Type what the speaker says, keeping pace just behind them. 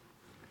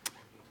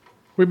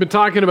We've been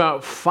talking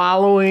about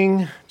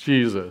following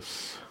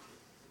Jesus.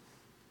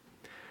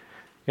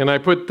 And I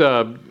put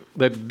that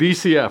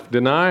DCF,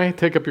 deny,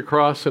 take up your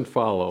cross, and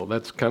follow.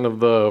 That's kind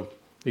of the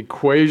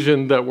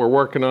equation that we're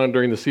working on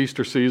during this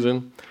Easter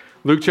season.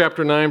 Luke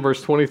chapter 9,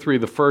 verse 23,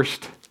 the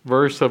first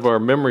verse of our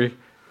memory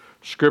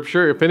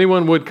scripture. If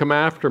anyone would come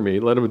after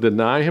me, let him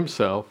deny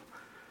himself,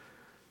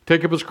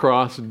 take up his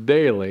cross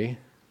daily,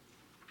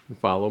 and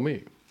follow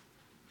me.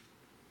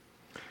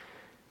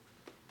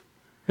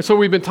 And so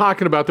we've been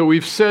talking about that.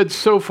 We've said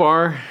so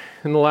far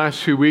in the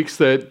last few weeks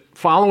that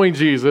following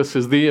Jesus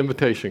is the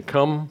invitation.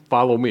 Come,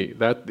 follow me.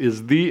 That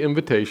is the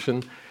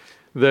invitation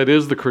that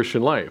is the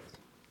Christian life.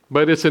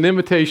 But it's an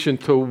invitation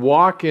to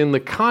walk in the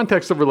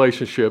context of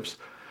relationships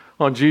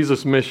on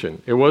Jesus'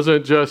 mission. It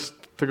wasn't just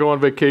to go on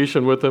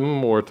vacation with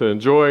him or to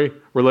enjoy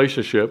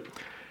relationship.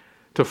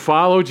 To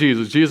follow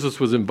Jesus.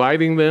 Jesus was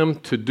inviting them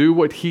to do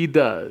what he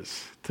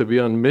does, to be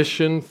on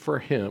mission for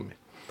him,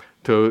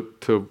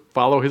 to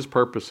follow his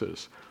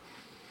purposes.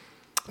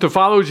 To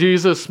follow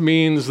Jesus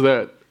means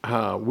that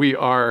we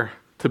are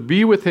to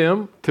be with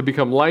him, to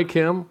become like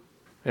him,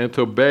 and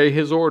to obey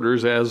his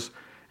orders as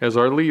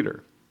our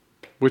leader,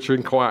 which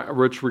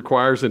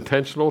requires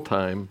intentional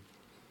time.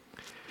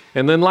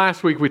 And then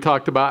last week we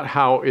talked about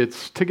how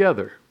it's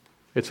together.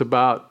 It's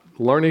about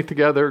learning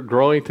together,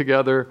 growing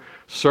together,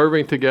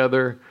 serving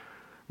together,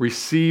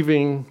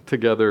 receiving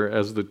together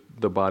as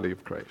the body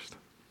of Christ.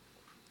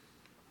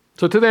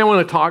 So today I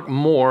want to talk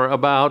more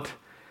about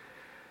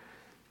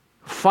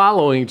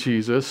following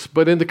Jesus,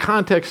 but in the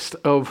context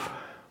of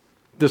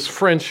this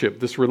friendship,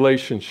 this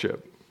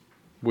relationship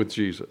with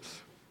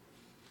Jesus.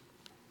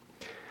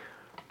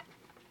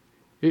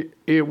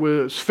 It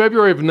was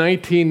February of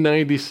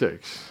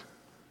 1996.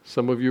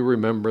 Some of you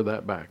remember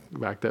that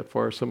back that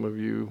far. Some of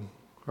you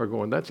are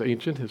going, that's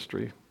ancient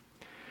history.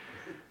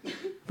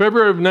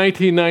 February of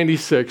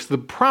 1996, the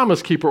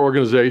Promise Keeper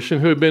organization,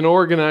 who had been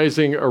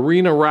organizing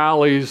arena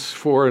rallies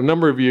for a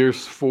number of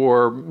years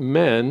for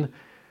men,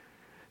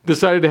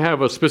 decided to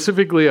have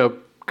specifically a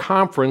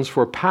conference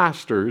for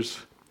pastors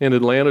in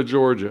Atlanta,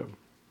 Georgia.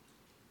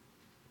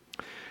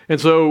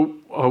 And so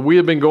we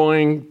had been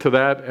going to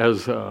that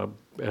as a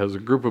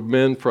group of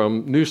men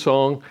from New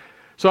Song.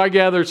 So I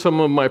gathered some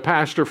of my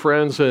pastor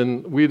friends,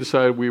 and we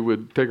decided we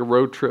would take a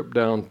road trip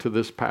down to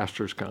this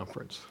pastor's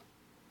conference.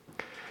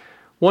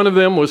 One of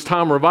them was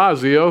Tom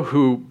Ravazio,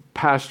 who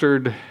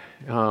pastored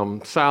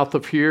south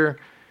of here,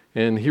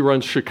 and he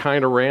runs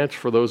Shekinah Ranch,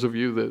 for those of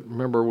you that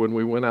remember when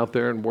we went out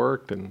there and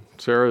worked, and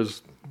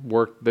Sarah's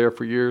worked there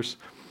for years.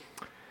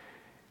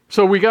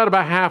 So we got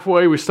about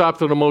halfway, we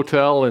stopped at a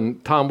motel,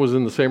 and Tom was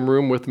in the same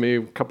room with me,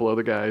 a couple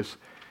other guys.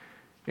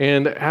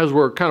 And as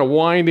we're kind of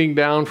winding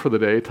down for the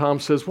day, Tom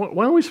says, why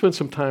don't we spend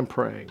some time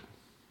praying?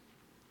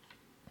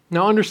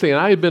 Now understand,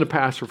 I had been a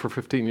pastor for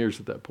 15 years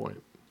at that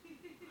point.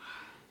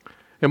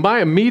 And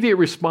my immediate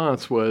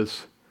response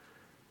was,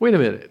 wait a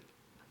minute,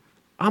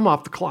 I'm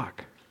off the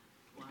clock.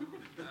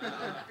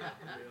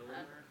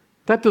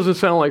 That doesn't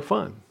sound like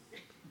fun.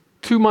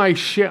 To my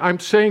shame, I'm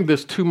saying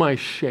this to my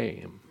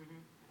shame.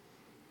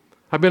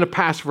 I've been a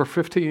pastor for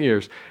 15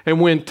 years.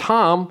 And when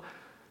Tom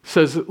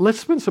says, let's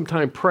spend some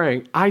time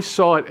praying, I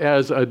saw it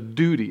as a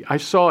duty. I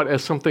saw it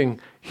as something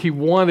he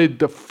wanted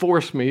to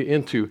force me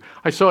into.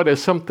 I saw it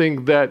as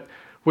something that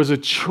was a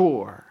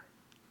chore.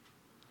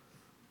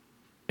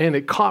 And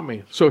it caught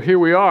me. So here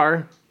we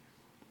are,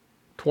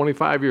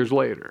 25 years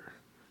later.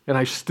 And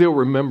I still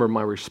remember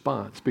my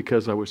response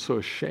because I was so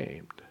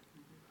ashamed.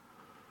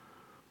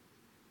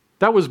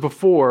 That was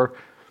before,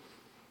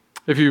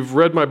 if you've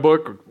read my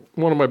book,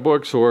 one of my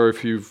books, or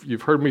if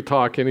you've heard me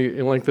talk any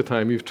length of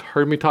time, you've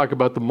heard me talk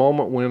about the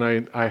moment when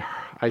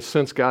I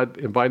sensed God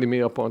inviting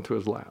me up onto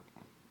his lap.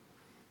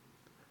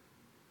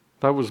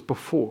 That was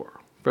before,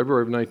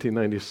 February of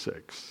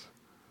 1996.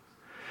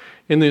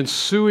 In the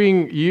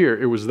ensuing year,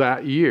 it was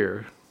that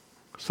year,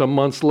 some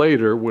months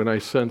later, when I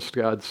sensed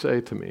God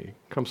say to me,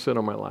 come sit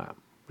on my lap.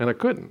 And I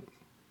couldn't,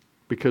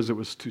 because it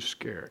was too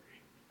scary.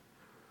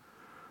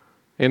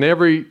 And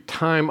every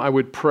time I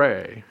would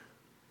pray,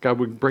 God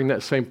would bring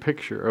that same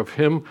picture of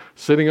him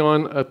sitting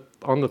on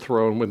the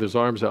throne with his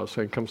arms out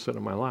saying, come sit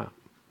on my lap.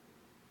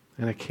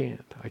 And I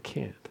can't.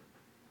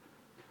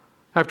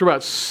 After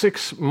about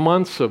 6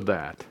 months of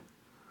that,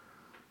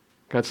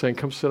 God's saying,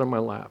 come sit on my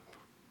lap.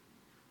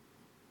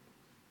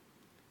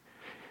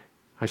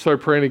 I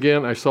started praying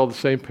again. I saw the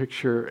same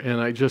picture,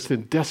 and I just,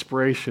 in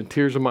desperation,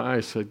 tears in my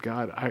eyes, said,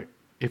 God,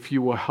 if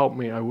you will help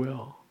me, I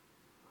will.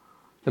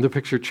 And the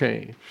picture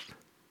changed.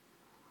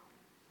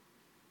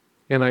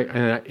 And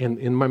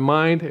in my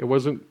mind, it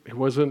wasn't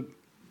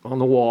on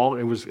the wall.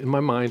 It was in my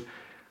mind.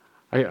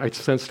 I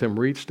sensed him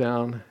reach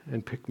down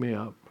and pick me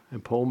up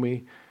and pull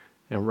me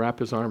and wrap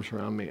his arms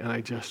around me. And I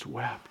just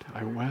wept.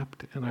 I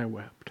wept and I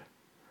wept.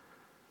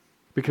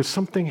 Because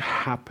something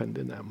happened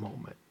in that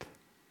moment.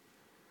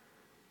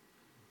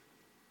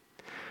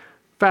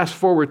 Fast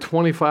forward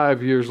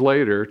 25 years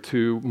later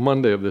to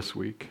Monday of this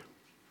week.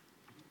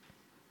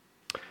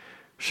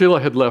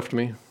 Sheila had left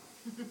me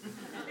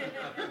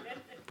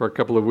for a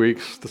couple of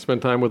weeks to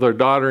spend time with our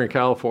daughter in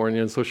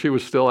California, and so she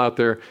was still out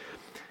there.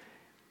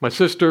 My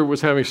sister was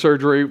having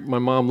surgery. My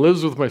mom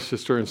lives with my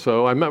sister, and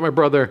so I met my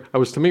brother. I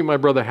was to meet my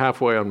brother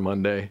halfway on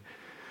Monday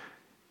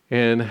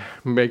and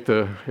make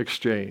the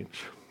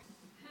exchange.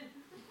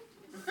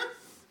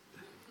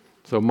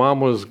 So mom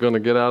was going to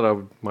get out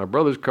of my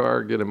brother's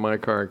car, get in my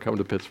car, and come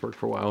to Pittsburgh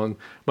for a while. And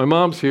my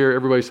mom's here.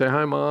 Everybody say,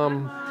 hi,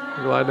 Mom. Hi,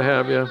 Mom. Glad to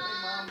have you.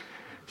 Hi,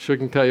 she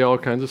can tell you all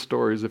kinds of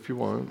stories if you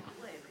want.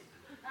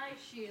 Hi,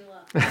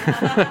 Sheila.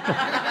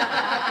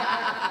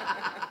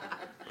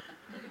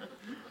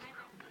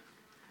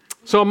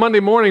 So on Monday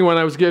morning when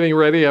I was getting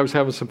ready, I was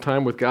having some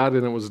time with God,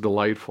 and it was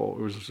delightful.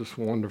 It was just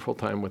a wonderful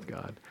time with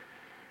God.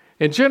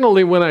 And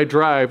generally when I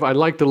drive, I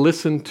like to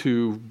listen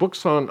to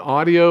books on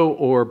audio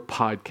or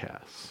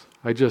podcasts.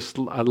 I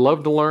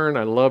love to learn.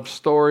 I love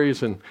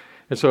stories. And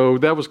so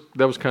that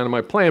was kind of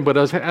my plan. But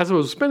as I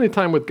was spending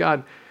time with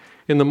God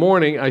in the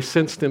morning, I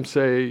sensed him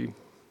say,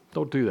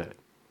 don't do that.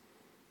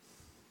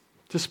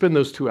 Just spend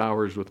those 2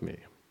 hours with me.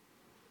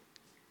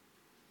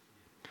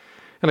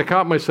 And I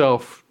caught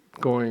myself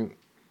going,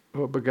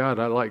 oh, but God,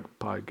 I like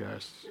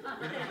podcasts.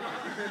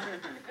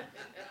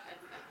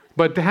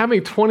 But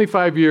having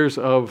 25 years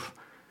of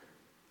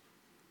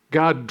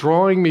God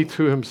drawing me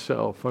to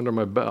himself under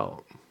my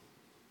belt,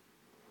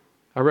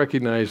 I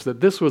recognized that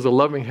this was a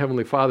loving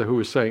Heavenly Father who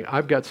was saying,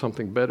 I've got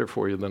something better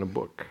for you than a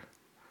book.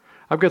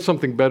 I've got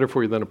something better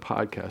for you than a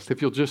podcast.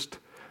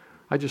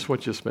 I just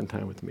want you to spend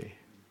time with me.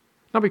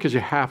 Not because you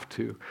have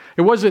to.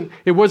 It wasn't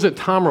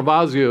Tom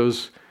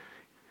Ravazio's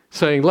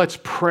saying, let's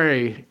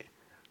pray,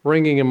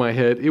 ringing in my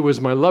head. It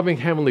was my loving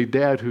Heavenly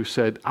Dad who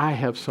said, I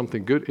have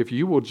something good. If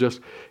you'll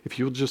just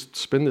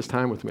spend this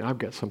time with me, I've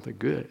got something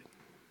good.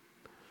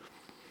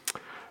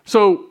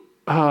 So,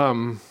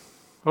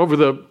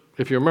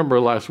 if you remember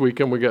last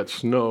weekend, we got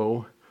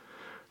snow.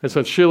 And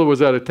since Sheila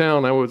was out of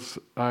town, I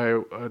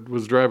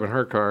was driving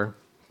her car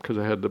because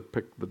I had to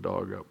pick the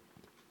dog up.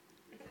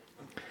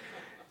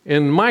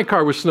 And my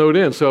car was snowed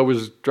in, so I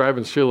was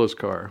driving Sheila's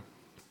car.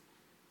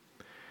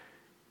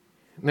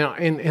 Now,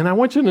 and I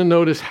want you to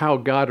notice how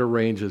God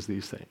arranges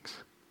these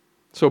things.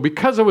 So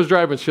because I was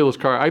driving Sheila's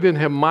car, I didn't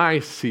have my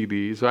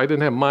CDs. I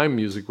didn't have my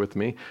music with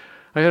me.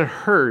 I had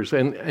hers.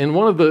 And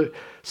one of the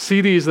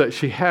CDs that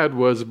she had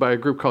was by a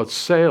group called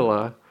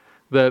Selah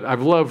that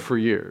I've loved for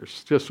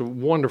years. Just a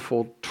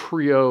wonderful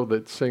trio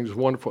that sings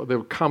wonderful. They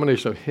were a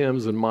combination of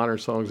hymns and modern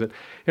songs. And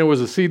it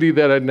was a CD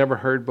that I'd never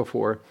heard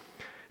before.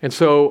 And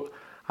so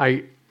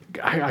I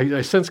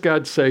sensed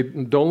God say,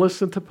 don't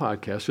listen to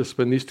podcasts, just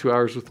spend these 2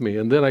 hours with me.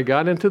 And then I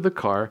got into the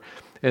car,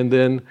 and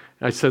then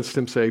I sensed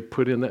him say,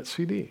 put in that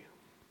CD.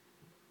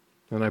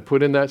 And I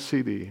put in that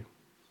CD.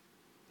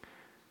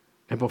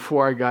 And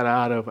before I got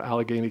out of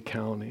Allegheny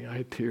County, I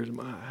had tears in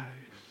my eyes.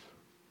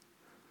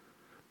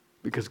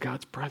 Because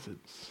God's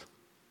presence.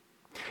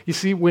 You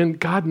see, when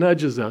God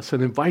nudges us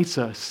and invites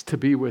us to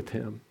be with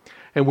him,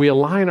 and we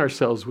align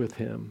ourselves with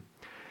him,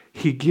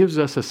 he gives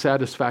us a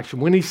satisfaction.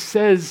 When he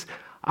says,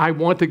 I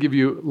want to give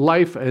you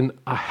life and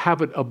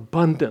have it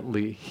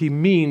abundantly, he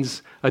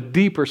means a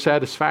deeper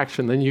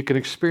satisfaction than you can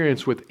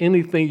experience with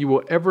anything you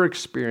will ever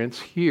experience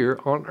here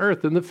on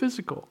earth in the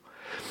physical.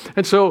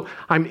 And so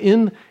I'm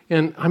in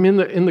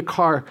the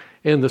car,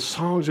 and the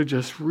songs are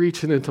just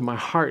reaching into my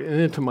heart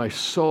and into my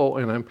soul,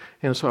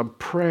 and so I'm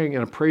praying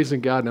and I'm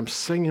praising God, and I'm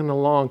singing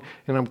along,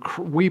 and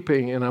I'm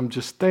weeping, and I'm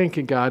just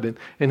thanking God,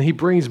 and he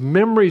brings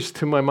memories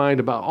to my mind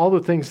about all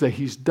the things that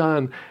he's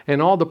done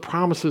and all the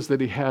promises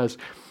that he has.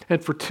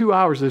 And for 2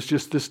 hours, there's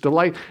just this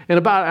delight. And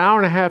about an hour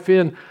and a half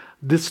in,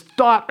 this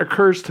thought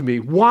occurs to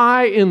me: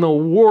 why in the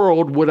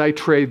world would I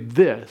trade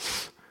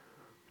this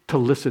to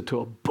listen to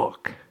a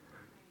book?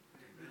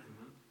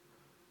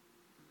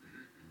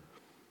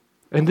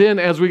 And then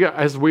as we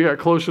got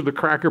closer to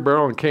Cracker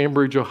Barrel in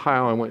Cambridge,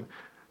 Ohio, I went,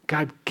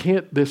 God,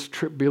 can't this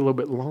trip be a little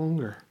bit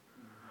longer?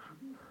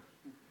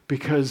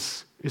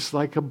 Because it's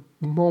like a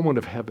moment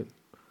of heaven.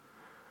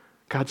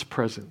 God's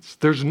presence.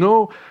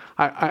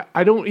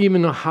 I don't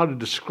even know how to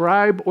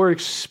describe or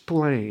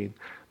explain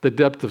the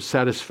depth of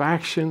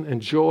satisfaction and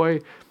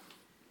joy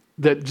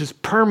that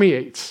just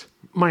permeates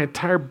my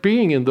entire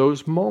being in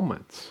those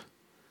moments.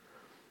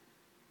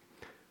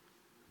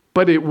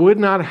 But it would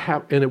not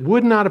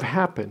have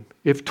happened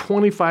if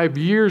 25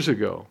 years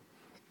ago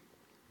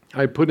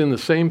I put in the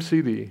same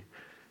CD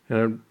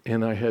and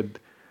I had,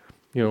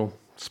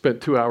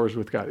 spent 2 hours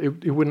with God.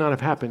 It would not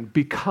have happened,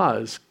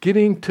 because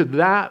getting to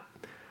that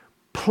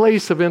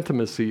place of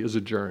intimacy is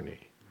a journey.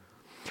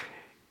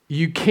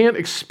 You can't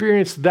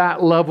experience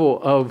that level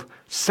of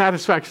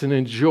satisfaction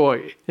and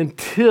joy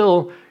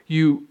until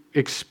you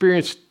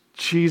experience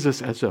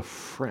Jesus as a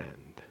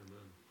friend,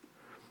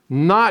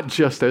 not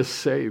just as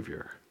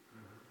Savior,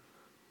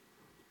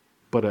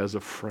 but as a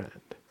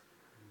friend.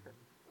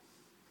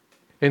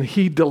 And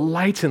he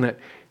delights in that.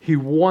 He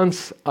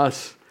wants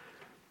us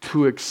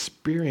to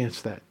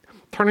experience that.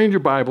 Turn in your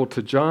Bible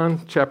to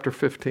John chapter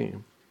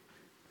 15.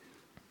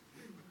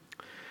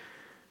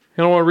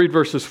 And I want to read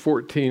verses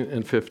 14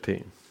 and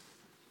 15.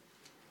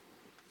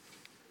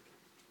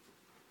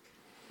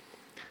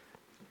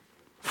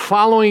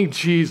 following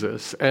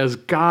Jesus as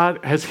God,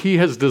 as he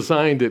has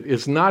designed it,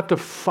 is not to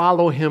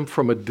follow him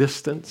from a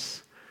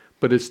distance,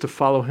 but it's to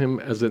follow him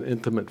as an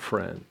intimate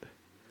friend.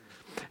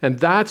 And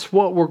that's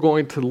what we're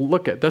going to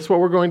look at. That's what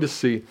we're going to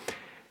see.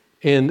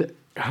 And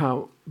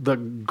how the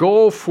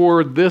goal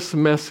for this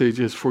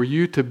message is for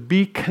you to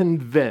be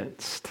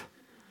convinced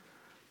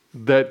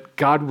that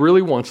God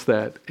really wants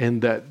that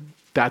and that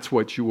that's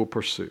what you will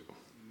pursue.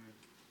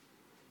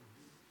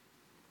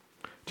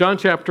 John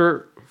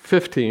chapter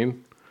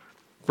 15,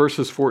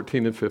 verses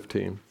 14 and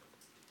 15.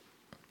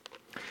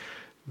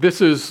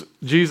 This is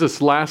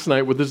Jesus' last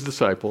night with his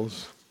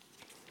disciples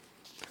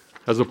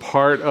as a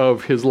part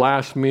of his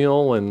last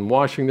meal and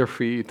washing their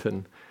feet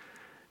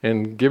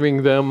and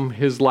giving them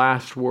his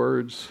last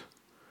words.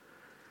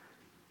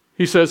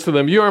 He says to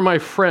them, "You are my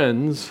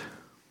friends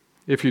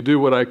if you do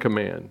what I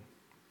command.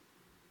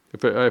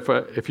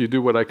 If you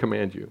do what I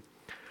command you.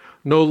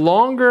 No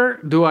longer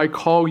do I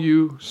call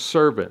you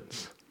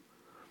servants."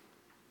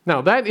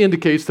 Now that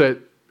indicates that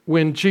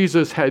when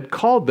Jesus had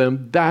called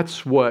them,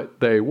 that's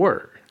what they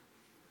were,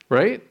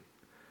 right?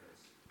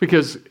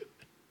 Because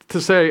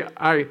to say,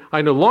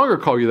 I no longer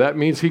call you that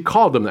means he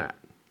called them that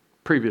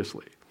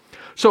previously.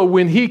 So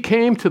when he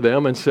came to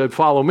them and said,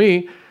 "Follow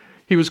me,"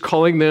 he was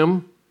calling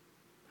them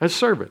as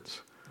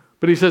servants.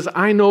 But he says,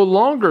 "I no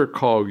longer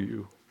call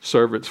you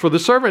servants." For the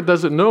servant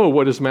doesn't know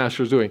what his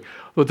master is doing.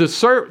 But the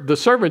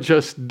servant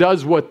just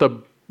does what the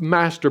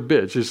master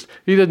bids.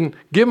 He didn't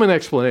give him an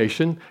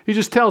explanation. He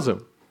just tells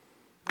him,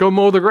 "Go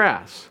mow the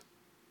grass."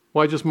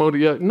 Why just mow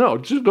the... No,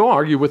 just don't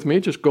argue with me.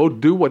 Just go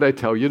do what I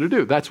tell you to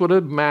do. That's what a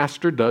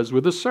master does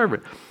with a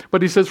servant.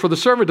 But he says, "For the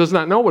servant does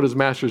not know what his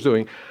master is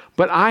doing,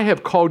 but I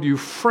have called you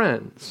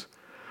friends.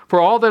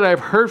 For all that I have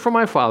heard from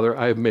my Father,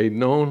 I have made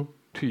known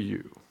to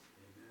you."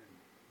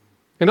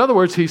 In other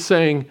words, he's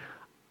saying,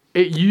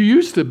 you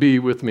used to be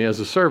with me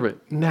as a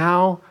servant.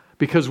 Now,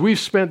 because we've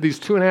spent these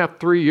 2.5,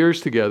 3 years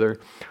together,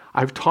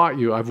 I've taught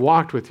you, I've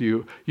walked with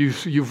you,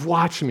 you've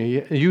watched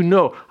me, and you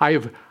know I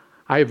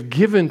have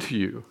given to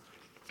you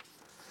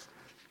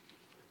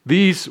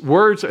these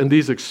words and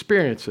these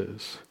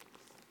experiences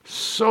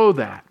so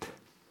that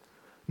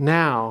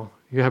now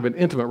you have an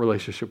intimate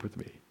relationship with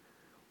me.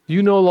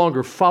 You no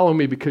longer follow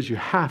me because you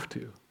have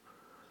to.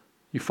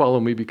 You follow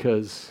me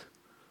because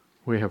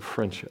we have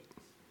friendship.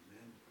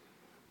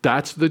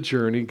 That's the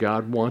journey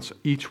God wants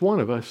each one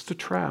of us to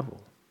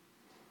travel.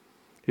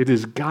 It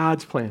is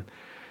God's plan.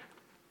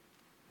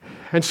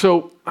 And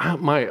so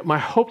my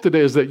hope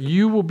today is that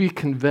you will be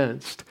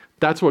convinced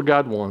that's what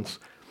God wants,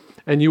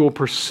 and you will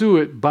pursue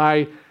it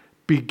by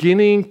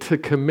beginning to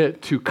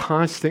commit to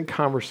constant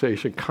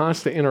conversation,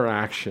 constant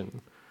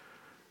interaction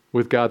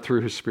with God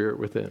through his Spirit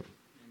within.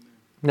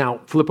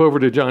 Now, flip over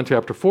to John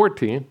chapter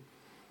 14,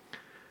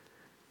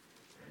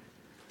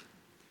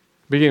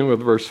 beginning with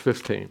verse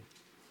 15.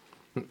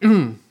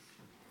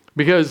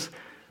 Because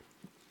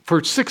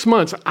for 6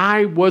 months,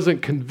 I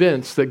wasn't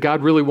convinced that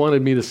God really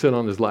wanted me to sit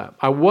on his lap.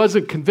 I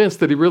wasn't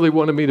convinced that he really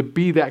wanted me to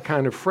be that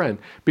kind of friend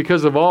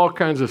because of all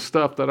kinds of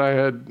stuff that I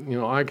had.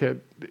 I had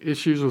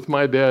issues with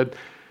my dad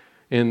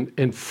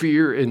and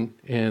fear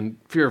and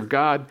fear of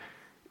God.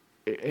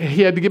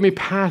 He had to get me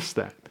past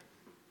that.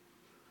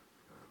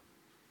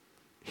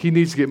 He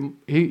needs to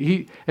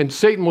get, and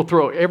Satan will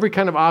throw every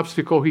kind of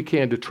obstacle he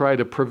can to try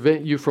to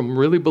prevent you from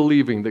really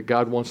believing that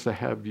God wants to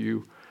have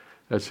you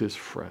as his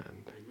friend.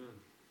 Amen.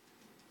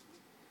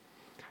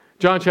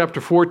 John chapter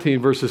 14,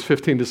 verses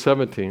 15 to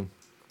 17.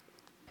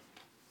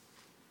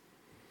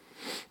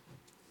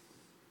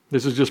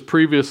 This is just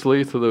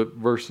previously to the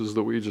verses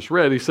that we just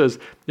read. He says,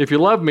 "If you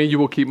love me, you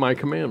will keep my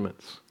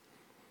commandments.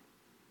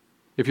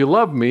 If you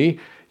love me,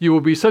 you will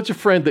be such a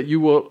friend that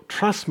you will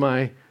trust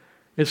my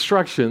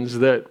instructions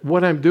that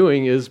what I'm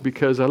doing is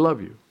because I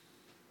love you.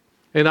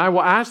 And I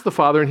will ask the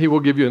Father, and he will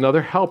give you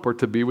another helper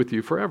to be with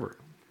you forever."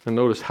 And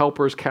notice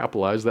helper is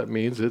capitalized. That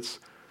means it's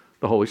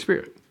the Holy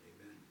Spirit.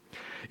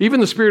 "Even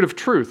the Spirit of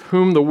truth,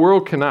 whom the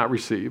world cannot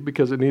receive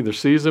because it neither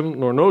sees him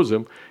nor knows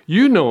him.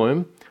 You know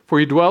him, for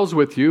he dwells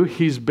with you.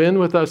 He's been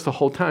with us the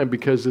whole time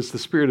because it's the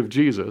Spirit of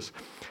Jesus.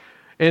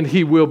 And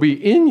he will be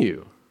in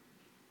you."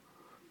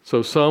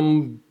 So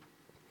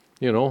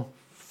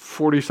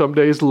 40 some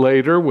days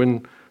later,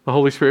 when the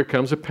Holy Spirit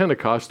comes at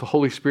Pentecost, the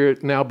Holy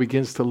Spirit now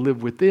begins to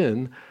live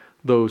within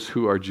those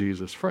who are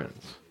Jesus'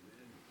 friends.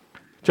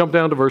 Jump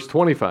down to verse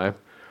 25.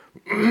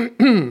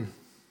 It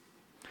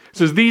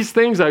says, "These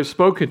things I've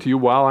spoken to you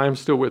while I am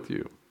still with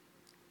you.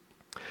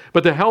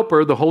 But the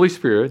Helper, the Holy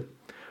Spirit,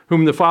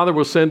 whom the Father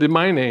will send in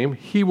my name,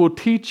 he will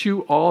teach you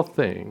all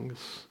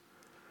things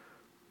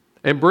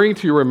and bring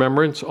to your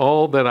remembrance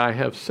all that I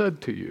have said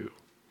to you."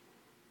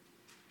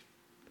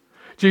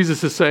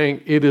 Jesus is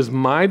saying, it is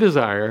my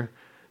desire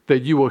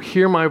that you will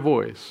hear my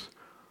voice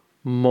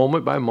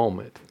moment by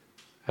moment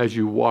as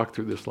you walk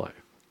through this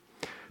life.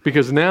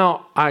 Because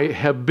now I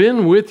have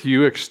been with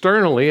you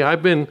externally.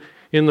 I've been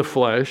in the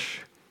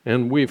flesh,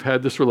 and we've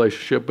had this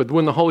relationship. But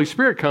when the Holy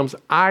Spirit comes,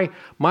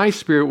 my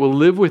Spirit will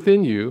live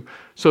within you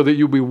so that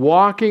you'll be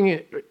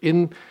walking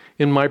in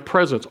my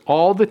presence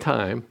all the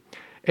time.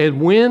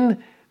 And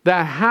when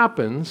that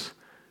happens,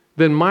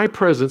 then my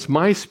presence,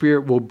 my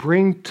Spirit will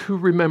bring to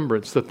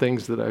remembrance the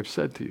things that I've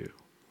said to you.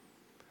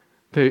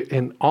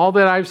 And all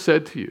that I've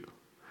said to you.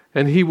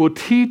 And he will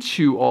teach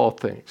you all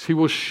things. He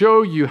will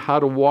show you how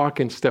to walk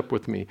in step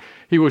with me.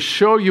 He will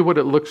show you what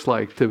it looks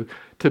like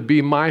to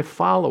be my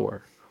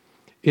follower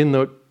in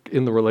the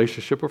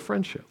relationship of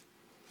friendship.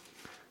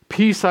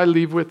 Peace I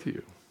leave with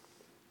you.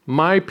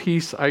 My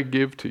peace I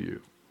give to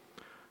you.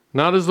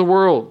 Not as the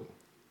world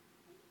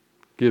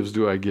gives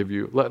do I give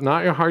you. Let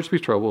not your hearts be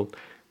troubled,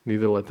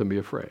 neither let them be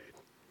afraid.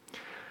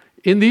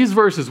 In these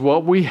verses,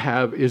 what we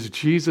have is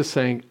Jesus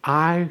saying,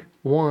 I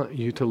want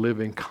you to live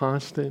in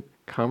constant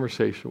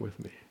conversation with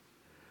me.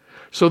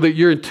 So that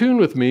you're in tune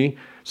with me,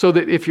 so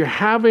that if you're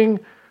having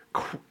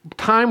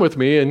time with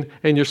me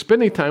and you're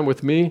spending time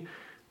with me,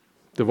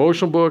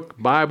 devotional book,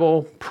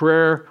 Bible,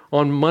 prayer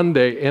on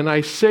Monday, and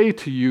I say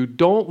to you,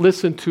 don't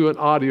listen to an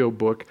audio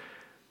book,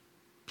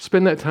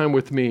 spend that time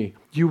with me.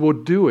 You will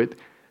do it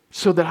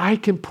so that I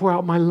can pour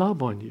out my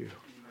love on you.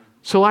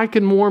 So I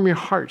can warm your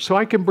heart, so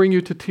I can bring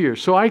you to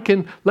tears, so I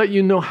can let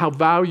you know how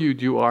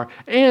valued you are,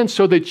 and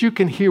so that you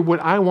can hear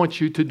what I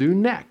want you to do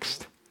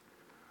next.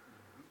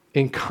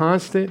 In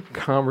constant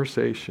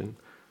conversation.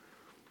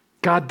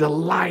 God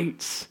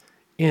delights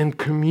in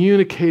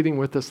communicating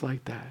with us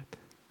like that.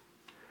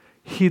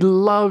 He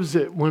loves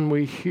it when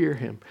we hear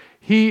him.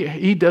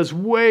 He does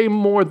way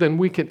more than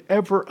we can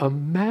ever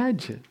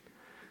imagine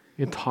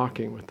in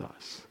talking with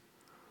us.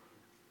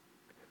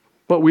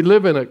 But we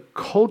live in a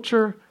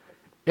culture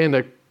and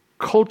a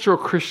cultural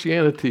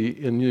Christianity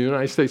in the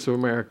United States of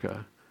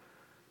America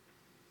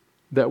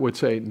that would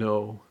say,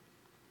 no,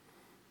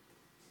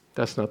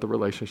 that's not the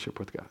relationship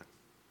with God.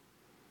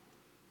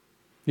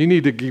 You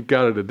need to keep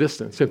God at a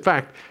distance. In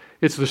fact,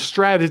 it's the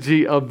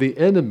strategy of the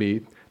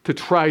enemy to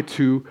try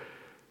to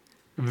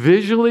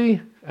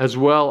visually as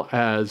well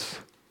as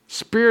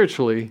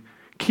spiritually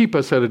keep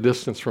us at a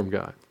distance from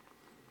God.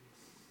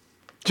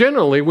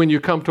 Generally, when you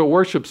come to a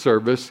worship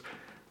service,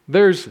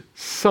 there's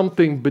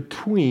something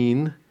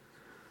between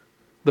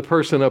the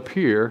person up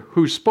here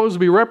who's supposed to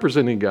be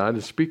representing God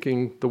and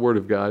speaking the word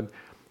of God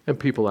and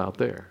people out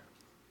there,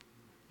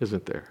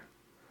 isn't there?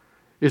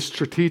 It's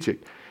strategic.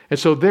 And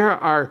so there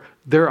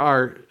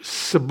are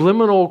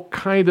subliminal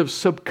kind of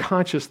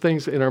subconscious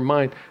things in our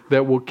mind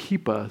that will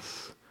keep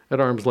us at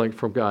arm's length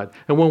from God.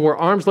 And when we're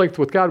arm's length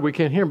with God, we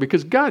can't hear him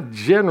because God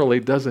generally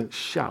doesn't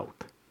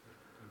shout.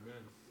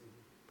 Amen.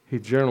 He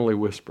generally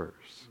whispers.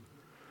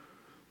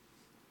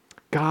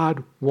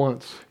 God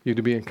wants you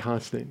to be in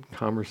constant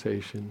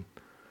conversation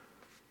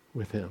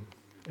with him.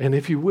 And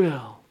if you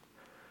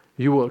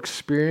will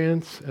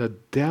experience a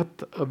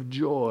depth of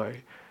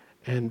joy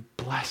and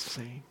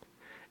blessing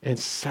and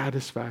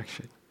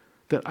satisfaction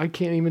that I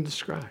can't even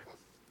describe.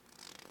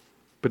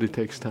 But it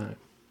takes time.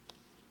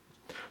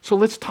 So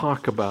let's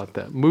talk about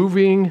that.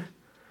 Moving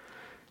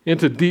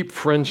into deep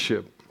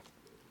friendship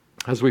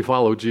as we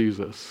follow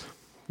Jesus.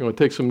 You want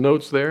to take some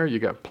notes there? You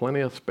got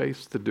plenty of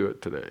space to do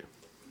it today.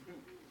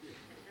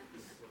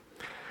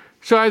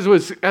 So as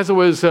I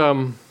was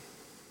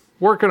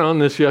working on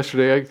this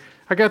yesterday,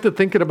 I got to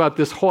thinking about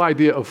this whole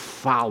idea of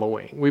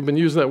following. We've been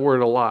using that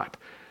word a lot.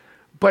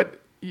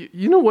 But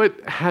you know what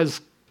has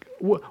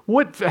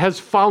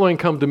following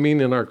come to mean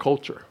in our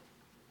culture?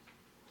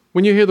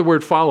 When you hear the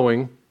word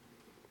following,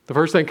 the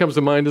first thing that comes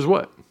to mind is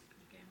what?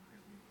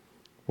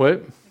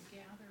 What?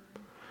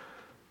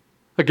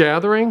 A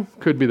gathering?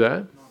 Could be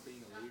that.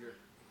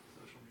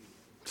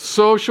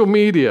 Social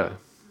media.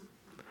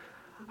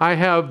 I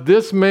have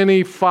this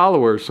many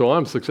followers, so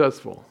I'm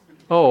successful.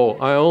 Oh,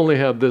 I only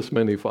have this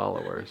many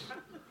followers.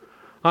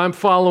 I'm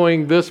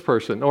following this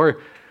person, or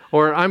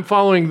I'm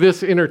following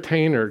this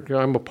entertainer.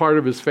 I'm a part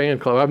of his fan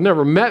club. I've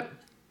never met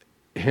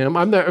him.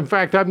 In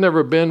fact, I've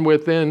never been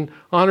within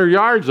 100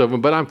 yards of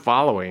him, but I'm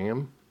following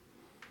him,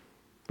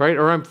 right?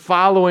 Or I'm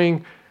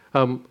following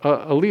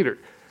a leader.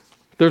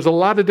 There's a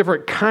lot of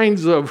different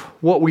kinds of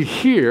what we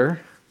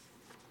hear,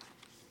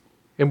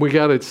 and we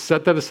got to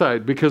set that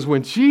aside because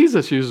when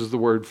Jesus uses the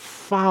word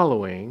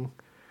following,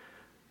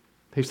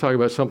 he's talking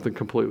about something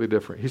completely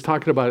different. He's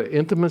talking about an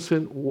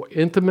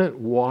intimate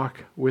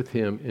walk with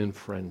him in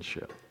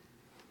friendship.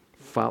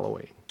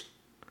 Following.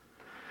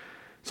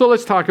 So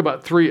let's talk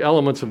about three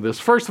elements of this.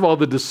 First of all,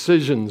 the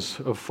decisions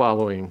of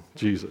following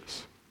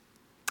Jesus.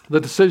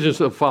 The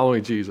decisions of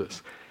following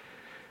Jesus.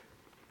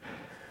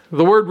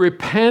 The word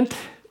repent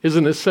is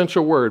an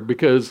essential word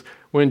because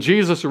when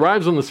Jesus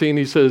arrives on the scene,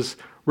 he says,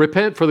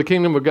 repent for the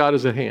kingdom of God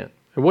is at hand.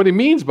 And what he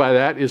means by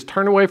that is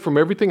turn away from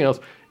everything else.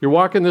 You're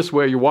walking this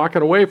way. You're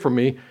walking away from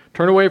me.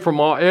 Turn away from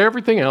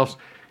everything else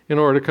in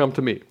order to come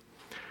to me.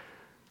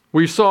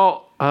 We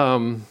saw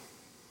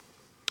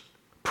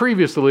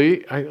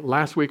previously,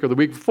 last week or the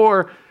week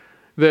before,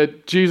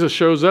 that Jesus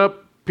shows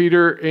up.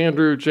 Peter,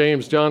 Andrew,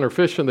 James, John are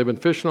fishing. They've been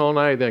fishing all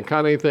night. They haven't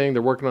caught anything.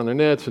 They're working on their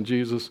nets. And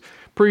Jesus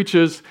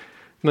preaches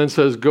and then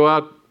says, go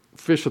out,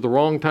 fish at the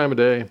wrong time of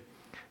day.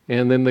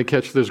 And then they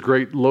catch this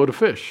great load of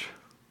fish.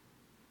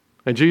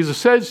 And Jesus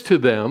says to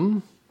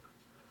them,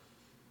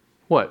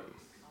 what?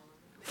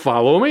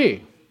 Follow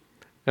me.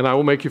 and I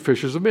will make you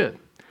fishers of men.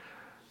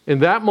 In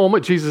that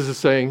moment, Jesus is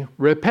saying,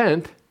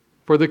 repent,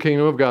 for the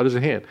kingdom of God is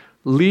at hand.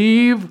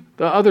 Leave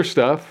the other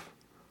stuff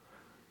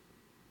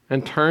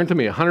and turn to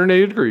me,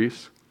 180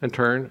 degrees, and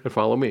turn and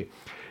follow me.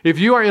 If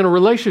you are in a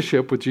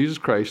relationship with Jesus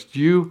Christ,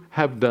 you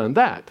have done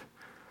that,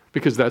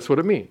 because that's what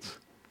it means.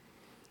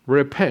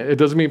 Repent. It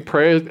doesn't mean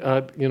pray,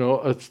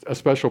 a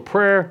special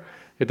prayer.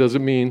 It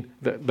doesn't mean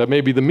that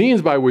may be the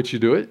means by which you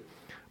do it,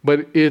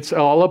 but it's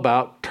all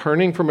about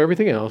turning from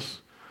everything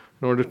else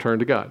in order to turn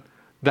to God.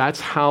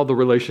 That's how the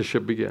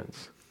relationship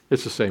begins.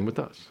 It's the same with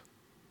us.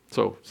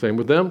 So, same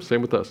with them,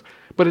 same with us.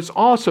 But it's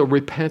also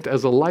repent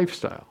as a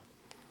lifestyle.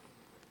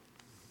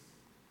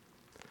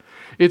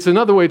 It's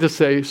another way to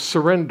say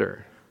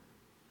surrender.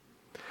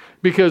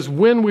 Because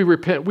when we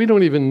repent, we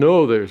don't even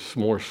know there's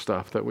more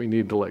stuff that we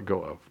need to let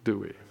go of, do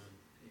we?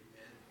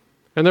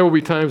 And there will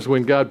be times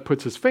when God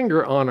puts his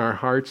finger on our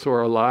hearts or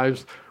our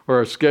lives or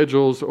our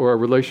schedules or our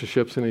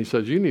relationships, and he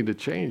says, you need to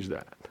change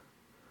that.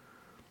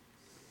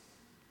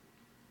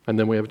 And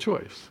then we have a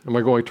choice. Am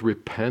I going to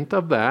repent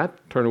of that,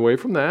 turn away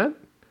from that,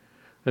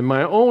 and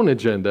my own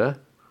agenda?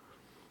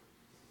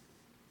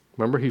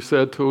 Remember, he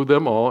said to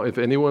them all, if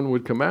anyone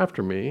would come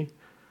after me,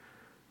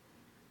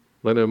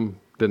 let him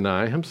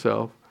deny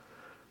himself,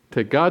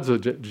 take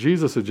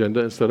Jesus'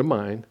 agenda instead of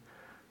mine,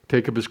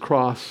 take up his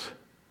cross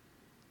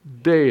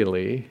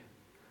daily,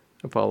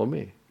 and follow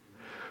me.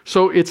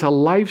 So it's a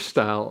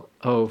lifestyle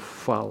of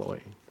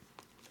following.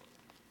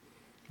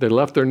 They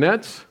left their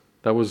nets.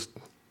 That was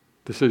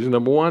decision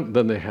number one.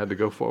 Then they had to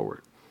go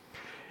forward.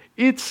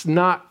 It's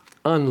not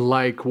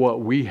unlike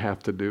what we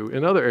have to do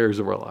in other areas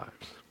of our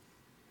lives.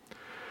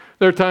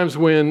 There are times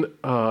when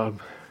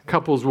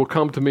couples will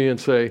come to me and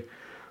say,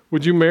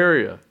 would you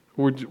marry us?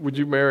 Would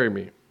you marry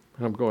me?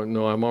 And I'm going,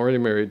 no, I'm already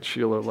married.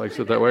 Sheila likes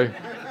it that way.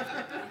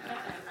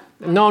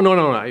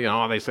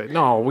 No. They say,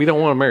 no, we don't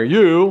want to marry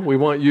you. We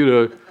want you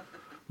to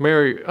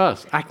marry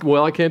us. I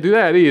can't do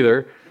that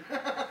either,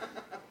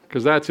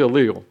 because that's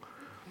illegal.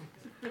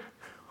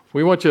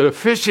 We want you to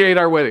officiate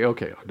our wedding.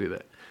 Okay, I'll do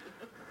that.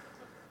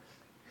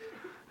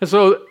 And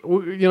so,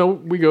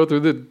 we go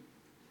through the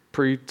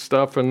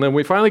pre-stuff, and then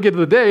we finally get to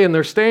the day, and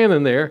they're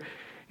standing there,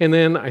 and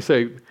then I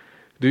say,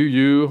 do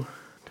you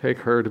take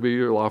her to be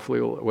your lawfully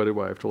wedded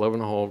wife, to love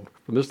and hold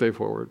from this day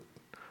forward,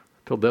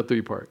 till death do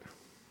you part?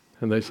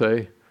 And they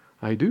say,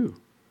 I do.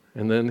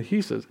 And then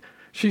she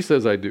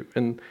says, I do.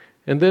 And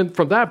then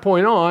from that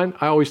point on,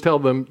 I always tell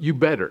them, you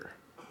better.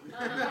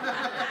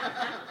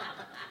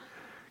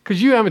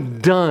 Because you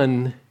haven't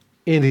done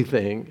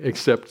anything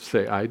except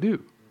say, I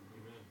do.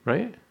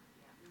 Right?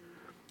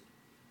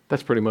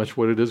 That's pretty much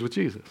what it is with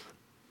Jesus.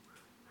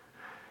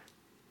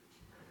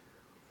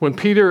 When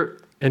Peter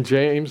and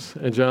James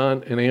and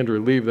John and Andrew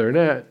leave their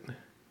net,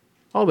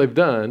 all they've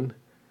done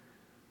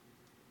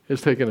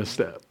is taken a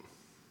step.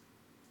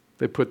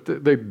 They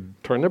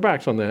turn their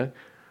backs on that,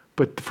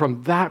 but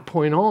from that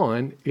point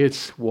on,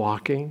 it's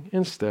walking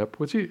in step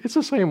with you. It's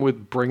the same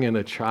with bringing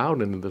a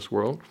child into this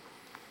world,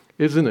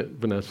 isn't it,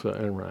 Vanessa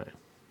and Ryan?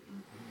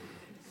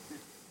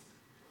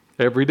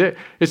 Every day.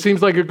 It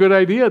seems like a good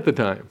idea at the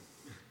time.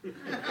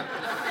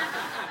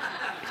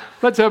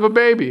 Let's have a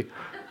baby.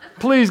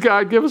 Please,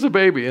 God, give us a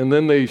baby. And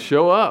then they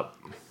show up.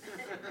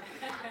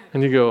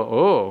 And you go,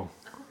 oh,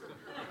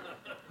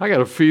 I got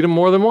to feed him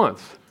more than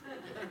once.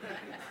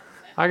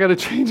 I got to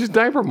change his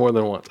diaper more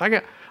than once. I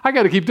got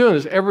to keep doing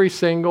this every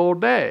single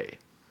day.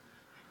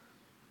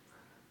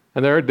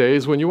 And there are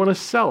days when you want to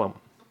sell them.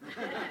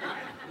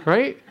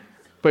 Right?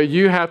 But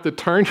you have to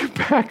turn your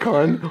back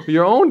on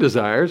your own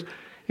desires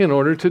in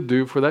order to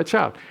do for that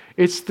child.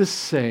 It's the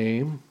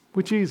same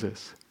with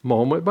Jesus.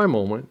 Moment by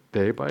moment,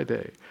 day by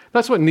day.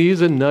 That's what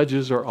needs and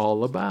nudges are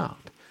all about.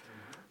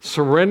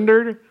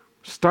 Surrender.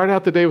 Start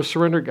out the day with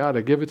surrender. God,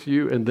 I give it to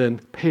you. And then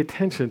pay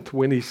attention to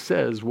when he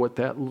says what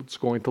that's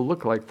going to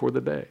look like for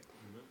the day.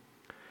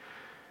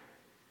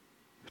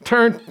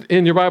 Turn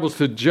in your Bibles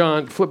to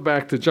John. Flip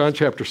back to John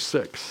chapter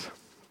 6.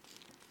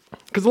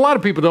 Because a lot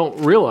of people don't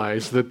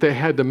realize that they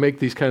had to make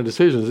these kind of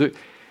decisions.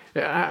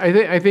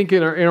 I think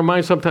in our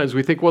minds sometimes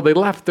we think, well, they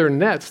left their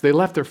nets. They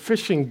left their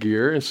fishing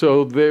gear. And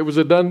so it was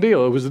a done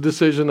deal. It was a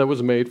decision that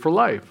was made for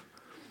life.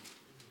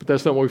 But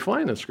that's not what we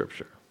find in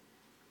Scripture.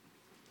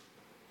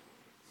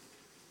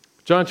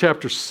 John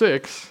chapter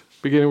 6,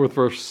 beginning with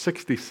verse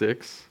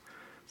 66.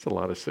 It's a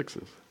lot of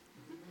sixes.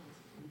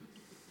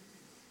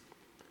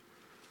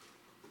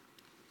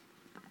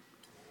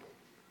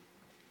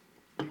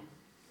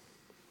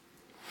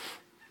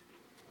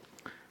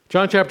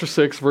 John chapter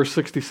 6, verse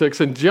 66.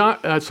 And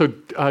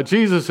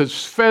Jesus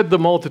has fed the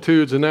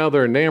multitudes, and now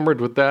they're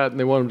enamored with that, and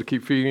they want him to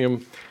keep feeding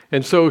them.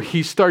 And so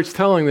he starts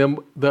telling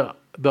them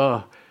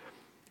the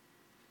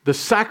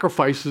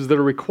sacrifices that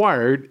are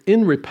required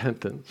in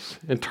repentance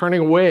and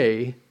turning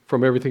away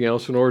from everything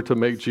else in order to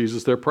make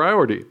Jesus their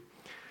priority.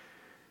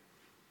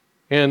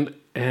 And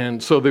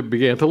so they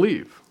began to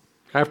leave.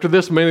 After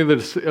this, many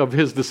of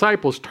his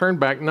disciples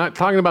turned back, not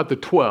talking about the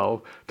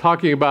 12,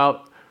 talking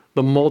about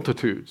the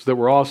multitudes that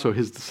were also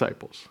his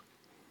disciples.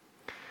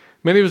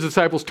 Many of his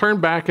disciples turned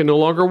back and no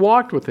longer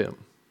walked with him.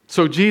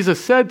 So Jesus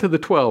said to the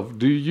 12,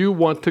 do you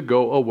want to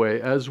go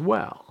away as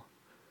well?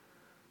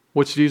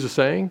 What's Jesus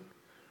saying?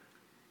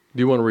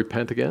 Do you want to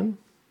repent again?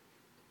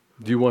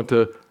 Do you want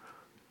to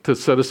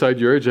set aside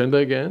your agenda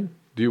again?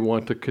 Do you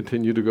want to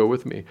continue to go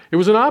with me? It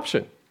was an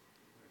option.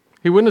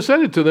 He wouldn't have said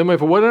it to them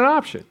if it wasn't an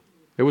option.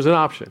 It was an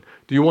option.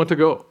 Do you want to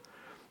go?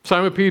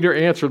 Simon Peter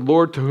answered,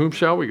 Lord, to whom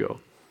shall we go?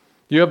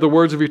 You have the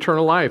words of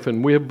eternal life,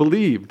 and we have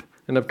believed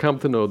and have come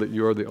to know that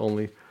you are the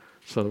only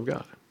Son of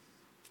God.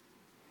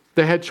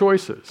 They had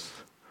choices.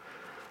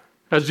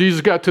 As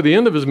Jesus got to the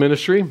end of his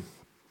ministry,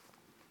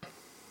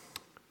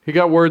 he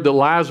got word that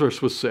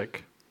Lazarus was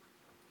sick.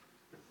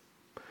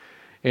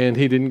 And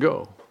he didn't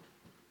go.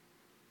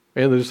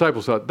 And the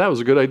disciples thought that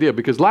was a good idea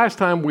because last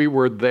time we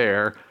were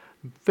there,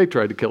 they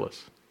tried to kill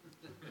us.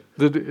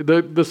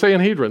 The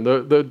Sanhedrin,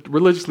 the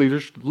religious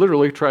leaders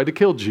literally tried to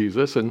kill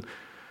Jesus, and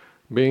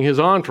being his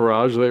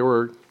entourage, they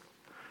were,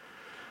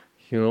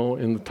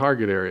 in the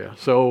target area.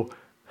 So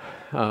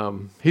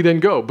he didn't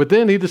go. But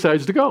then he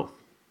decides to go.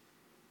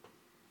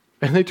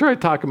 And they tried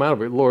to talk him out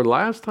of it. Lord,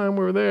 last time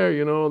we were there,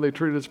 they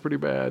treated us pretty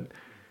bad.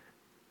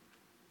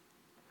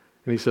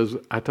 And he says,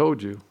 I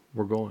told you.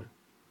 We're going.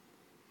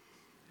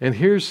 And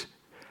here's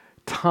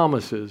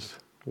Thomas's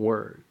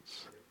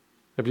words.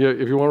 If you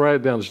want to write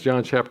it down, it's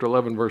John chapter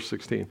 11, verse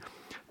 16.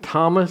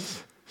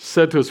 Thomas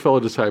said to his fellow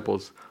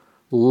disciples,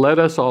 let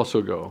us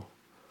also go,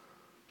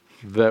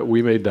 that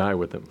we may die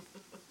with him.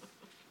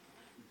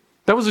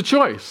 That was a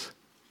choice.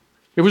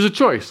 It was a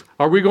choice.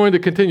 Are we going to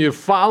continue to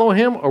follow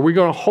him? Are we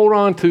going to hold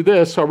on to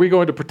this? Are we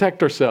going to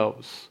protect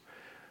ourselves?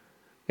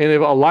 And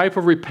if a life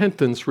of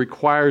repentance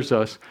requires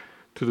us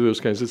to do those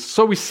kinds of things.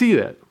 So we see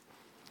that.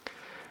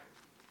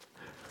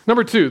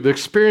 Number 2, the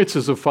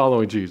experiences of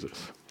following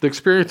Jesus. The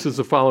experiences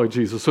of following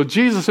Jesus. So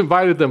Jesus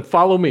invited them,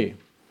 follow me.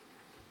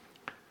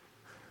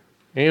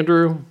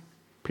 Andrew,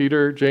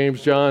 Peter,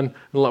 James, John.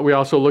 We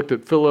also looked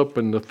at Philip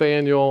and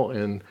Nathaniel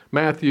and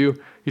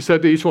Matthew. He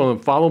said to each one of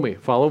them, follow me,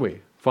 follow me,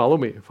 follow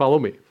me, follow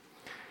me.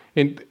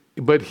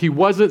 But he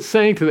wasn't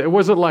saying to them, it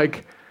wasn't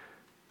like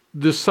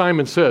this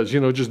Simon says,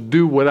 just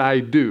do what I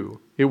do.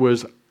 It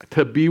was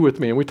to be with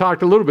me. And we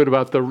talked a little bit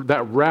about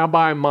that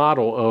rabbi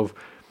model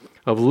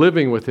of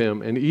living with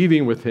him and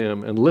eating with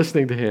him and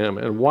listening to him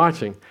and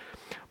watching.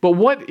 But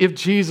what if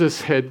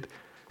Jesus had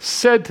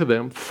said to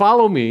them,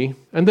 follow me,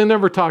 and then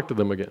never talked to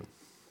them again?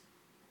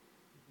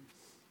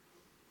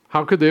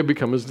 How could they have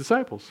become his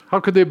disciples? How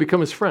could they have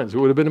become his friends? It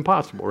would have been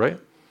impossible, right?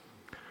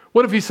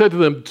 What if he said to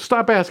them,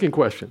 stop asking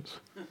questions?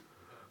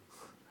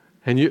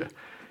 And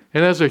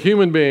as a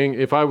human being,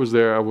 if I was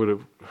there, I would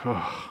have,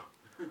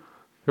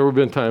 there would have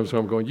been times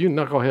when I'm going, you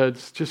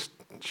knuckleheads, just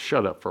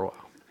shut up for a while.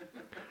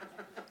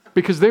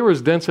 Because they were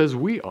as dense as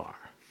we are.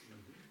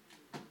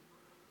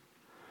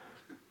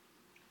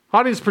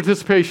 Audience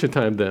participation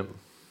time then.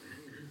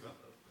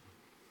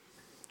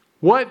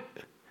 What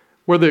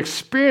were the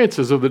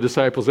experiences of the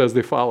disciples as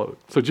they followed?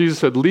 So Jesus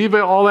said, leave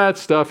all that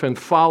stuff and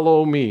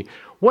follow me.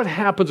 What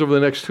happens over the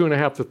next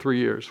 2.5 to 3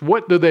 years?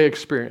 What do they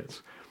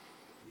experience?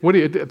 What do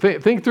you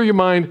think through your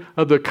mind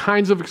of the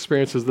kinds of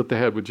experiences that they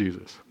had with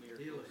Jesus?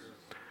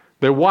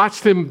 They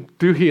watched him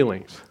do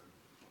healings.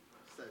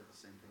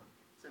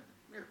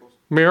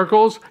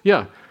 Miracles,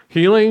 yeah.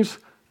 Healings,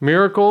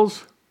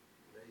 miracles.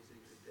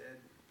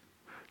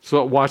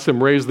 So watch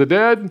them raise the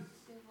dead.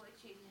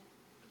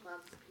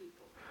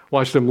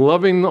 Watch them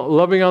loving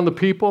on the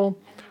people. And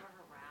they were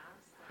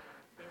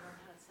harassed. They learned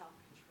how to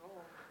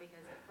self-control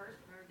because at first,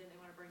 remember, didn't they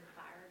want to bring the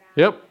fire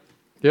down?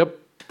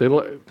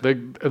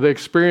 Yep. They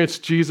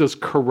experienced Jesus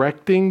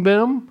correcting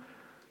them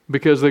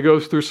because they go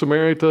through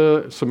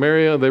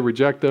Samaria, they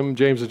reject them.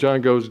 James and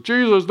John goes,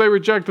 Jesus, they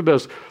rejected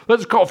us.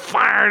 Let's call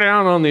fire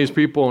down on these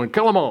people and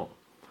kill them all.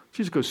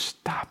 Jesus goes,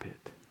 stop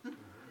it.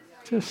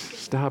 Just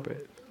stop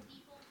it.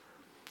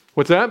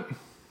 What's that?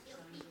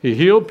 He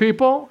healed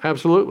people?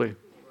 Absolutely.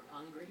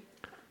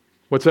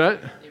 What's that?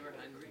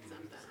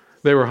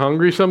 They were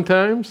hungry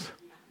sometimes.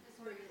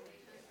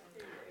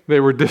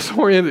 They were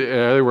disoriented.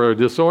 Yeah, they were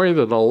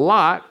disoriented a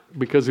lot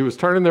because he was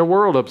turning their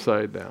world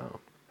upside down.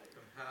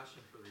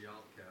 Compassion for the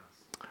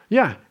outcast.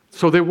 Yeah,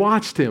 so they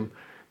watched him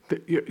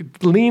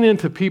lean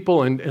into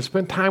people and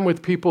spend time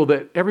with people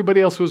that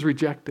everybody else was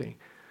rejecting.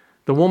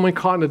 The woman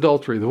caught in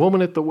adultery, the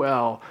woman at the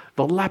well,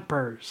 the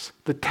lepers,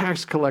 the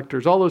tax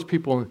collectors, all those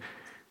people.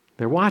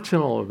 They're watching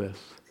all of this.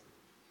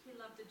 He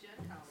loved the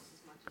Gentiles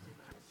as much as he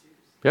loved the Jews.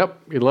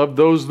 Yep, he loved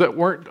those that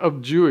weren't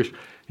of Jewish.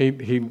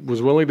 He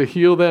was willing to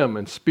heal them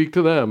and speak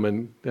to them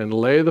and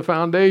lay the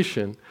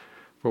foundation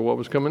for what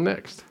was coming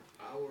next.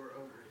 Power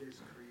over his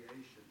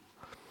creation.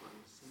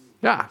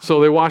 Yeah, so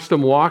they watched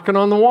him walking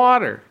on the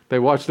water. They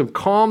watched him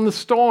calm the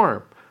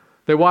storm.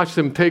 They watched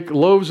him take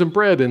loaves and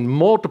bread and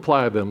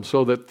multiply them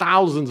so that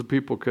thousands of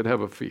people could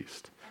have a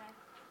feast.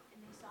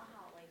 And they saw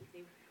how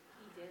he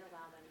did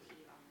allow them to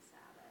eat on the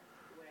Sabbath,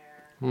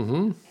 where Mm-hmm.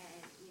 and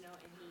he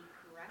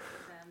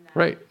corrected them that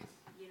Right.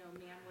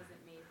 Man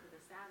wasn't made for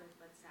the Sabbath,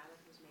 but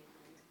Sabbath was made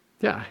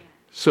for Yeah. man.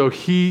 So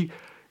he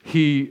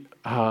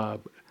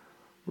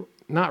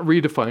not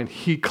redefined,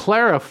 he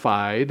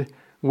clarified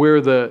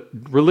where the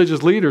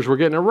religious leaders were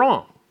getting it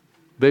wrong.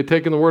 They'd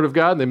taken the word of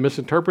God and they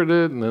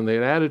misinterpreted it, and then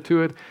they'd added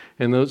to it.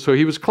 And so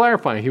he was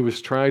clarifying. He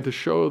was trying to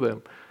show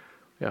them.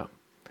 Yeah.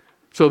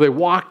 So they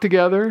walked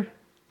together.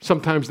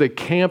 Sometimes they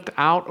camped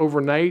out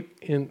overnight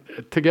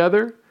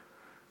together.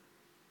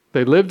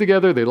 They lived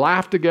together. They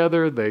laughed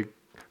together.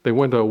 They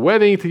went to a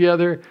wedding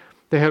together.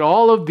 They had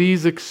all of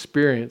these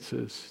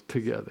experiences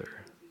together.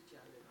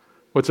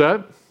 What's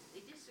that?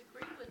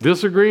 They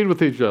Disagreed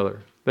with each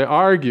other. They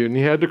argued, and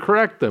he had to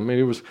correct them. And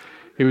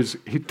he was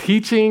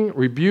teaching,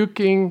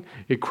 rebuking,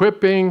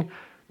 equipping,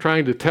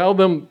 trying to tell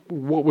them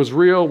what was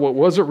real, what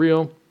wasn't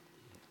real.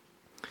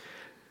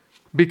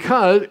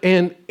 Because,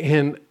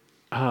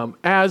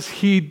 as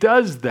he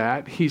does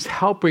that, he's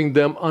helping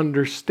them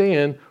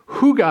understand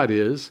who God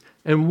is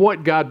and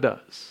what God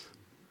does,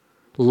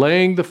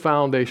 laying the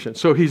foundation.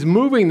 So he's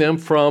moving them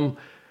from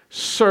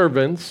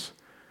servants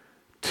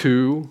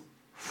to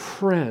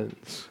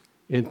friends,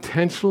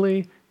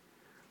 intentionally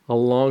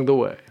along the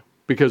way.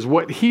 Because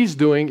what he's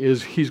doing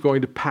is he's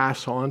going to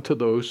pass on to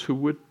those who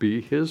would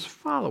be his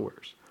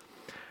followers.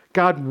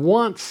 God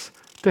wants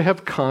to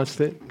have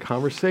constant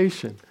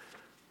conversation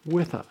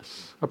with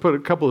us. I put a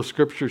couple of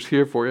scriptures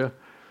here for you.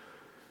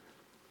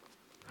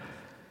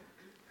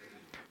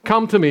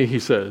 Come to me, he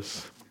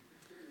says,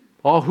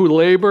 all who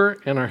labor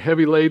and are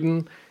heavy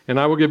laden, and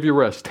I will give you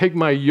rest. Take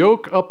my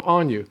yoke up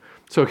on you.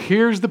 So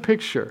here's the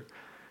picture.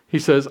 He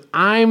says,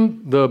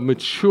 I'm the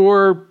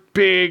mature,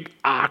 big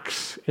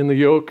ox in the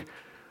yoke.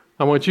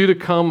 I want you to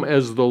come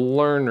as the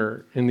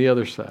learner in the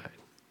other side.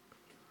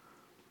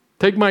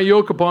 Take my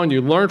yoke upon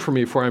you, learn from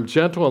me, for I'm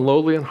gentle and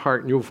lowly in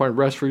heart, and you will find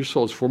rest for your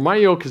souls. For my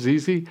yoke is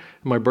easy,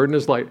 and my burden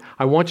is light.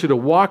 I want you to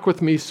walk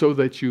with me so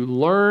that you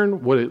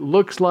learn what it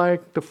looks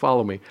like to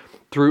follow me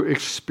through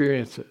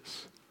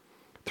experiences.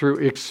 Through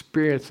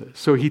experiences.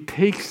 So he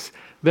takes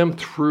them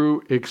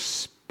through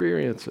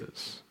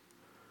experiences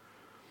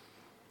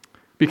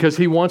because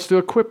he wants to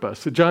equip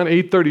us. John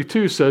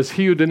 8:32 says,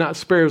 he who did not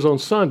spare his own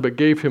son, but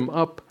gave him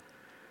up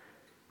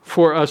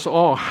for us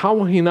all, how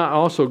will he not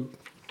also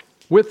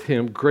with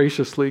him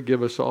graciously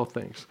give us all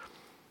things?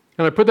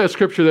 And I put that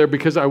scripture there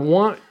because I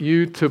want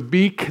you to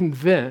be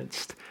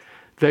convinced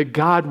that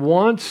God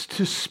wants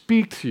to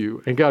speak to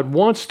you and God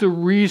wants to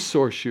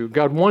resource you.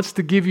 God wants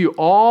to give you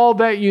all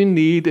that you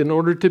need in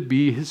order to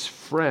be his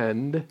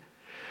friend.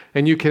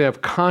 And you can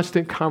have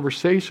constant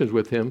conversations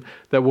with him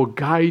that will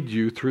guide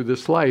you through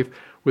this life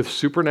with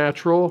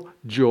supernatural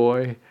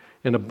joy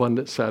and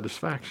abundant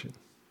satisfaction.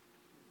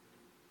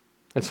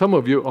 And some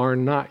of you are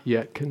not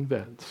yet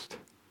convinced,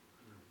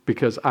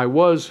 because I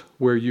was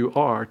where you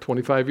are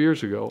 25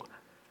 years ago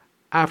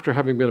after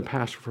having been a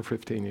pastor for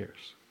 15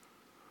 years.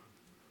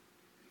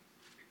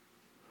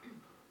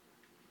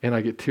 And I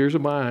get tears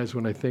in my eyes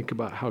when I think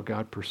about how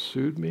God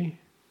pursued me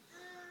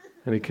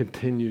and he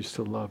continues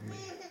to love me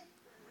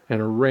and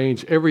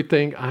arrange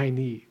everything I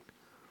need.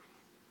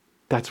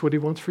 That's what he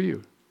wants for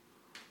you.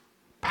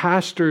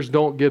 Pastors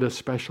don't get a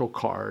special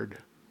card.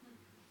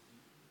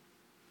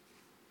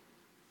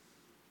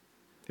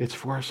 It's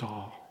for us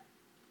all.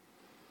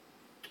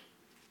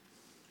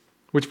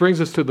 Which brings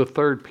us to the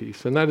third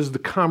piece, and that is the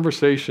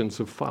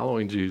conversations of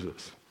following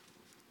Jesus.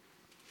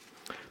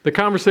 The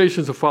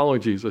conversations of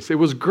following Jesus. It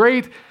was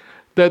great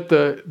that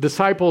the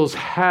disciples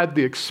had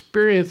the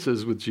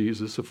experiences with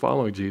Jesus, of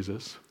following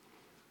Jesus.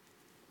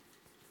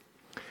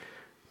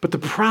 But the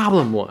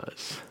problem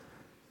was,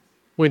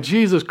 when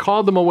Jesus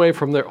called them away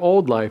from their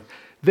old life,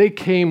 they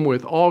came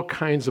with all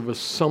kinds of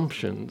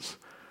assumptions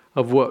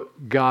of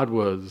what God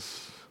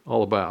was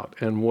all about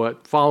and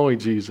what following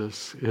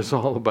Jesus is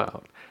all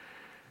about.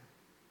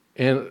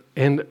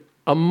 And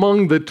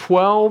among the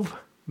 12,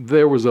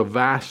 there was a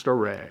vast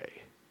array.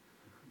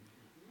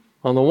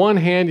 On the one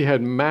hand, you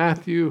had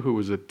Matthew, who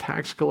was a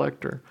tax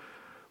collector,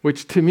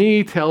 which to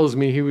me tells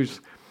me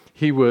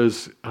he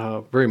was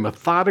very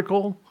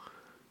methodical,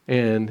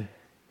 and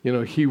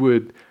he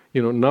would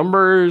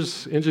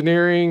numbers,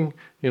 engineering,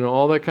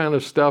 all that kind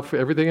of stuff,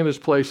 everything in his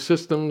place,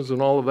 systems,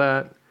 and all of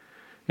that.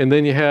 And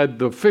then you had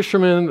the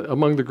fishermen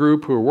among the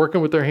group who were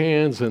working with their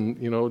hands,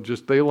 and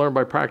just they learned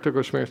by practical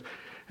experience.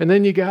 And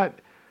then you got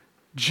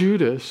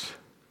Judas,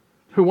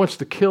 who wants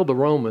to kill the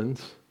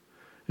Romans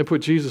and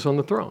put Jesus on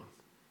the throne.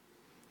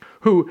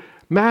 Who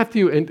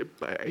Matthew, and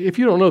if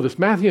you don't know this,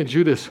 Matthew and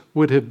Judas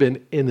would have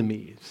been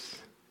enemies.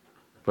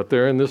 But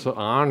they're in this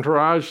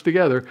entourage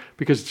together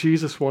because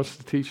Jesus wants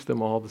to teach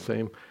them all the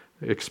same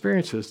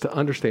experiences to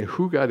understand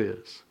who God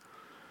is.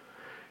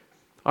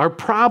 Our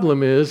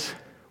problem is,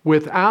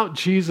 without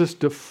Jesus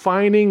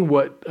defining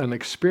what an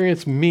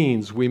experience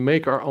means, we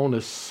make our own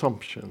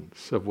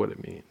assumptions of what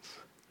it means.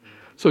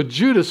 So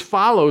Judas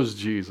follows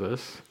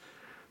Jesus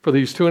for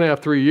these 2.5,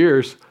 3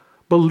 years,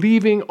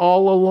 believing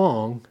all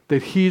along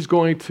that he's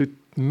going to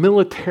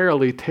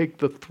militarily take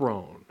the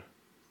throne.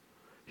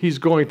 He's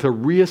going to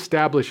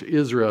reestablish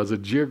Israel as a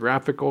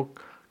geographical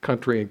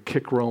country and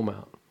kick Rome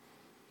out.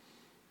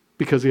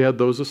 Because he had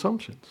those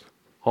assumptions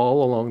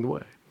all along the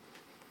way.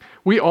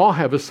 We all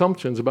have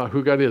assumptions about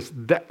who God is.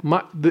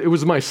 It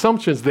was my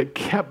assumptions that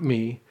kept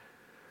me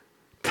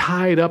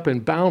tied up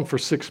and bound for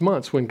 6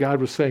 months when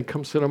God was saying,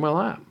 come sit on my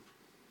lap.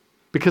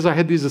 Because I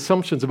had these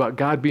assumptions about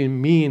God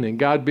being mean and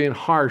God being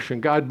harsh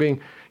and God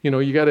being,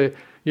 you got to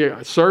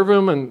serve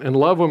him and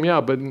love him,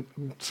 but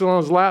sit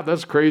on his lap,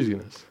 that's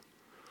craziness.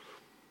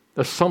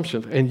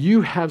 Assumptions. And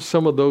you have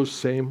some of those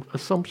same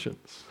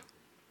assumptions.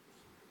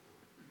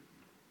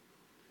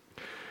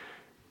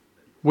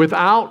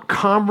 Without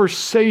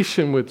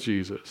conversation with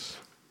Jesus,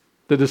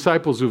 the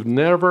disciples who've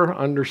never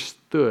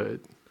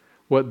understood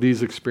what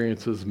these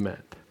experiences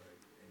meant.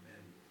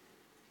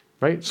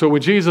 Right? So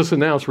when Jesus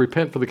announced,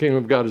 repent for the kingdom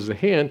of God is at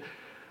hand,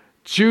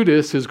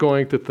 Judas is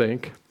going to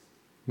think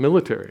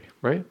military,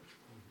 right?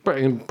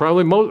 And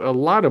probably a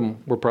lot of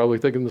them were probably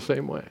thinking the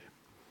same way.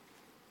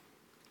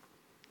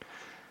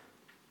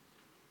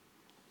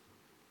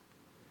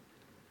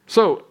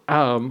 So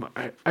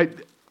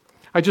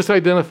I just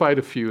identified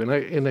a few,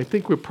 and I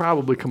think we'll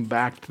probably come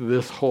back to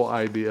this whole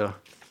idea.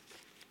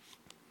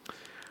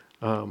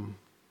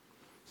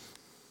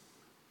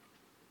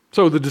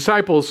 So the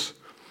disciples,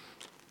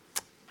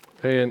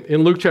 and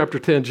in Luke chapter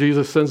 10,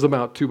 Jesus sends them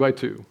out 2 by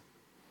 2.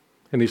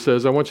 And he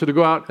says, I want you to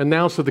go out,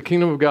 announce that the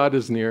kingdom of God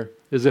is near,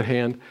 is at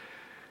hand.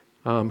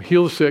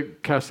 Heal the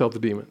sick, cast out the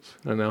demons.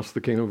 Announce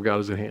the kingdom of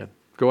God is at hand.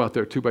 Go out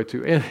there 2 by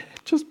 2. And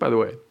just by the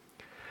way,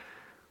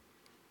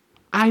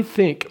 I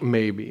think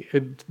maybe,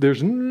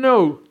 there's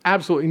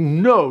absolutely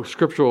no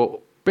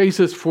scriptural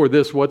basis for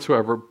this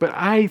whatsoever, but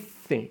I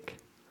think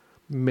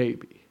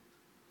maybe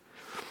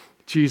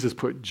Jesus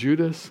put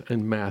Judas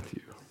and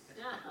Matthew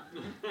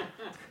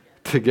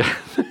together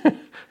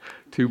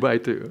 2 by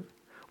 2.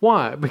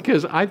 Why?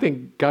 Because I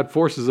think God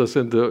forces us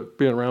into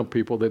being around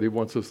people that he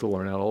wants us to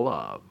learn how to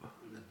love.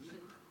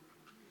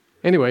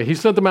 Anyway, he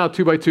sent them out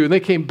 2 by 2, and they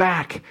came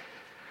back,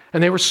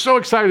 and they were so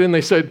excited, and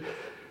they said,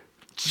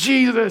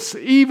 Jesus,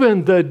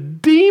 even the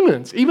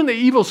demons, even the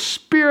evil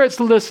spirits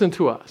listen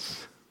to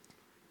us.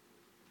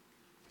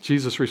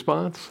 Jesus'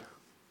 response,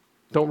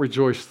 don't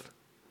rejoice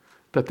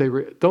that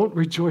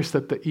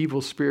the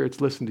evil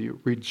spirits listen to you.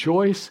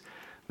 Rejoice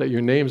that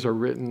your names are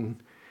written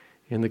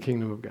in the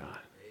kingdom of God.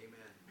 Amen.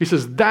 He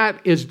says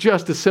that is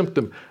just a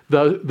symptom.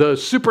 The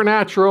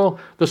supernatural,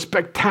 the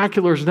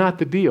spectacular is not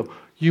the deal.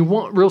 You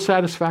want real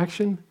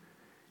satisfaction?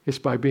 It's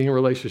by being in a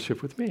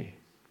relationship with me.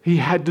 He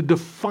had to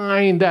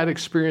define that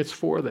experience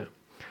for them.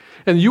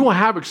 And you will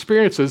have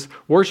experiences,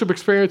 worship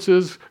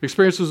experiences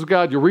with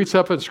God. You'll read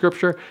stuff in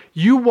Scripture.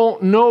 You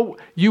won't know,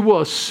 you will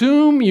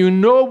assume you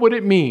know what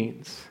it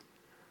means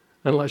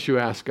unless you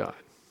ask God.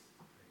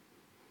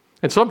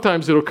 And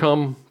sometimes it'll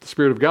come, the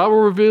Spirit of God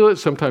will reveal it.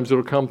 Sometimes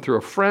it'll come through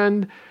a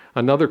friend,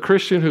 another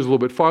Christian who's a little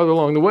bit farther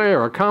along the way,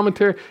 or a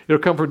commentary.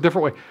 It'll come from a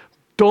different way.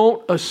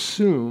 Don't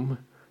assume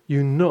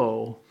you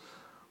know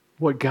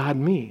what God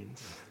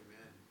means.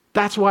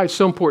 That's why it's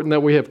so important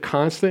that we have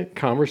constant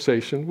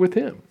conversation with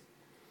him.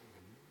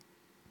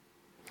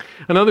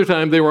 Another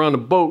time they were on a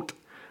boat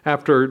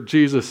after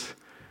Jesus,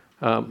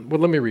 let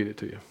me read it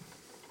to you.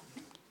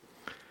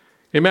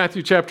 In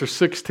Matthew chapter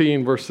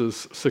 16,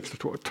 verses 6 to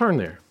 12. Turn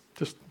there.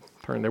 Just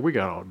turn there. We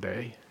got all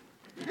day.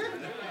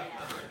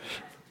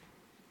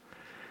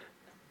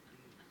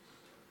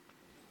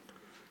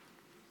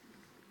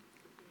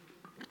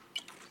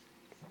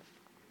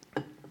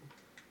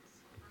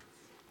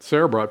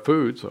 Sarah brought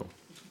food, so.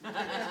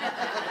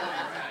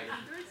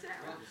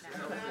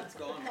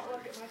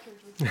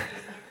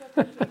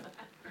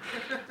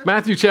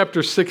 Matthew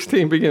chapter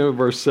 16, beginning with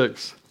verse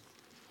 6.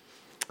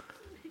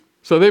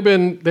 So they've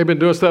been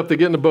doing stuff. They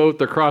get in the boat.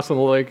 They're crossing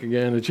the lake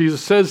again. And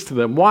Jesus says to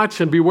them,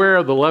 watch and beware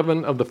of the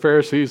leaven of the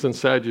Pharisees and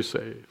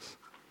Sadducees.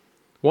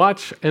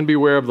 Watch and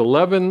beware of the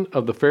leaven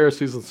of the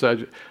Pharisees and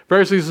Sadducees.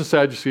 Pharisees and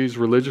Sadducees,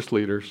 religious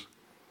leaders.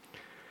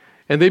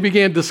 And they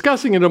began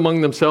discussing it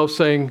among themselves,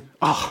 saying,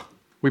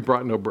 we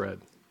brought no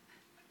bread.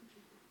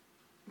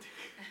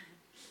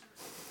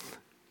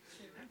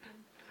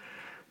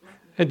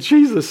 And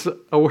Jesus,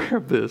 aware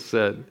of this,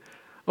 said,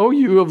 "Oh,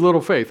 you of little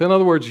faith." In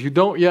other words, you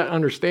don't yet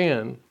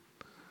understand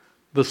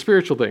the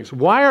spiritual things.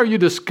 Why are you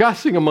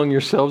discussing among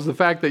yourselves the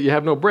fact that you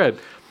have no bread?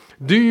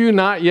 Do you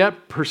not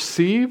yet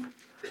perceive?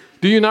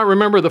 Do you not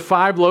remember the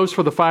 5 loaves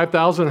for the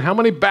 5,000? How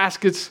many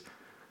baskets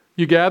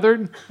you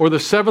gathered? Or the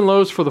 7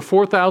 loaves for the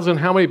 4,000?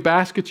 How many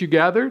baskets you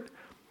gathered?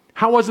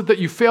 How was it that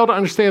you failed to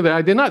understand that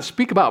I did not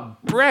speak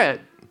about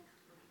bread?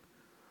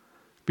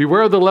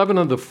 Beware of the leaven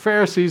of the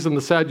Pharisees and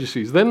the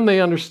Sadducees. Then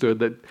they understood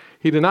that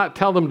he did not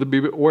tell them to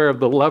beware of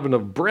the leaven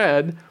of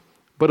bread,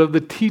 but of the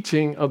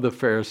teaching of the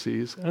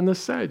Pharisees and the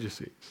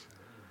Sadducees.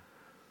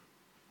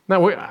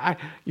 Now,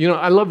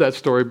 I love that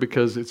story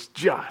because it's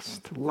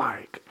just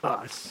like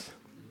us.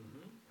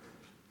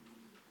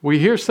 We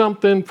hear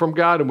something from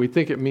God and we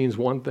think it means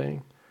one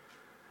thing.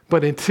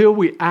 But until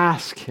we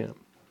ask him,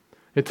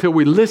 until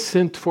we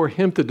listen for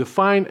him to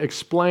define,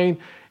 explain,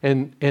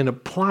 and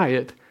apply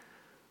it,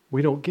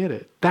 we don't get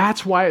it.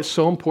 That's why it's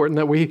so important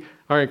that we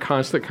are in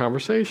constant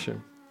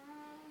conversation.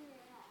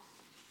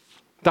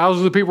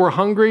 Thousands of people were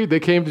hungry. They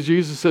came to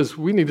Jesus and says,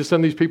 we need to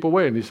send these people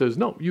away. And he says,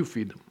 no, you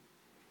feed them.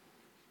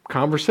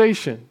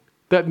 Conversation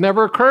that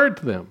never occurred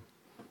to them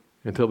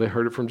until they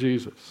heard it from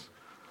Jesus.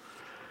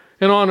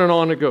 And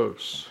on it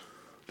goes.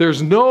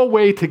 There's no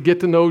way to get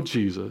to know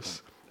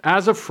Jesus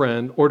as a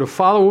friend or to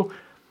follow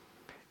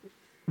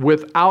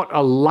without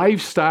a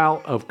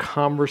lifestyle of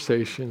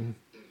conversation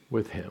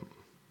with him.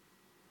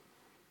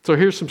 So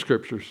here's some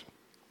scriptures.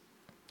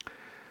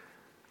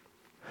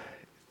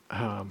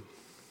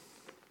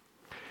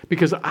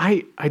 Because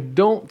I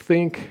don't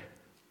think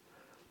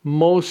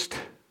most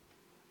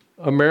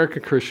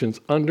American Christians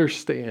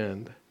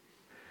understand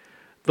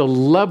the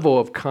level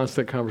of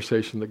constant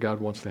conversation that God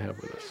wants to have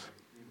with us.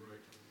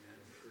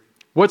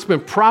 What's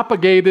been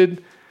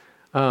propagated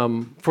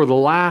for the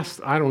last,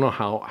 I don't know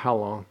how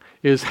long,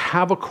 is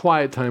have a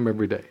quiet time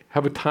every day.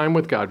 Have a time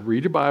with God.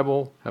 Read your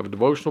Bible, have a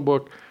devotional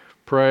book,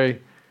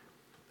 pray,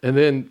 and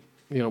then,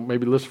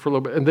 maybe listen for a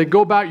little bit, and then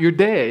go about your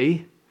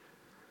day,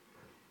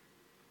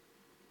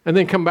 and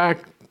then come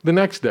back the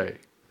next day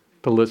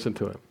to listen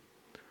to him.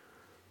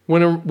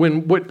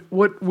 When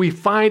what we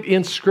find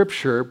in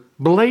Scripture,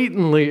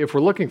 blatantly, if we're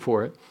looking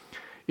for it,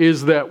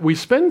 is that we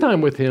spend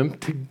time with him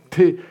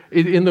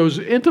in those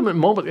intimate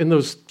moments, in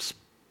those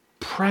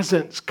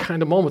presence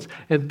kind of moments,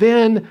 and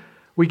then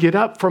we get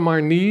up from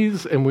our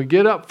knees and we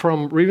get up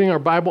from reading our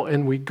Bible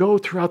and we go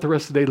throughout the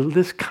rest of the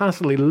day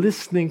constantly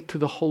listening to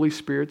the Holy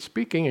Spirit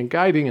speaking and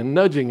guiding and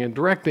nudging and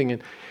directing.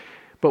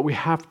 But we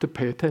have to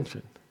pay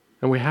attention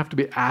and we have to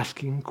be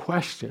asking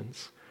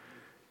questions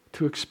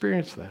to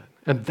experience that.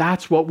 And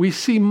that's what we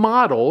see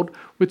modeled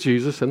with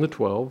Jesus and the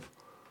 12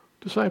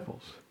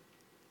 disciples.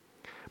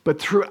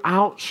 But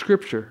throughout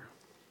Scripture,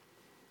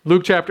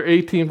 Luke chapter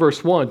 18,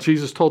 verse 1,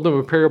 Jesus told them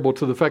a parable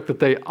to the fact that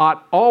they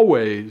ought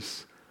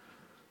always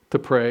to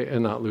pray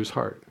and not lose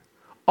heart.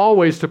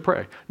 Always to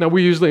pray. Now,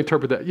 we usually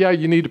interpret that,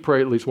 you need to pray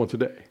at least once a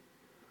day.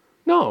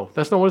 No,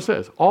 that's not what it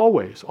says.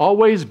 Always.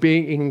 Always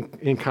being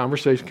in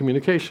conversation,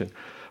 communication.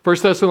 1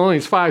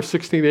 Thessalonians 5,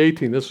 16 to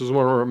 18. This was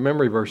one of our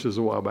memory verses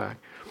a while back.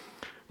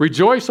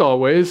 Rejoice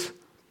always,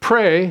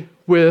 pray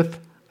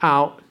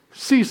without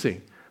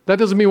ceasing. That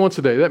doesn't mean once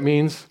a day. That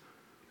means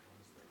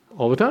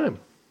all the time.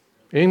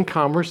 In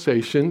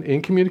conversation,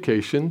 in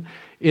communication,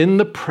 in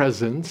the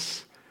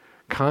presence,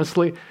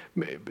 constantly.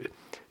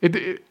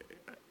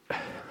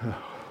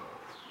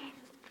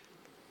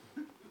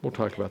 We'll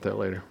talk about that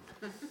later.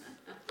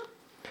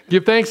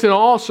 Give thanks in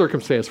all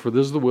circumstances, for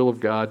this is the will of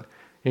God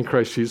in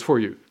Christ Jesus for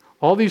you.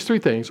 All these three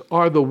things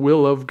are the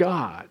will of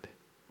God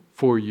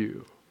for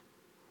you.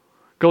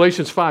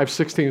 Galatians 5,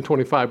 16 and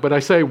 25. But I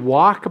say,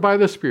 walk by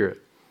the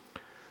Spirit.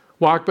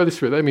 Walk by the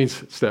Spirit. That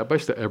means step by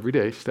step, every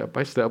day, step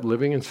by step,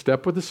 living in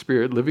step with the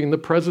Spirit, living in the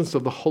presence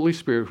of the Holy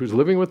Spirit who's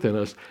living within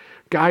us,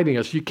 guiding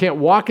us. You can't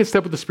walk in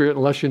step with the Spirit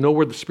unless you know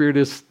where the Spirit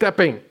is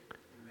stepping.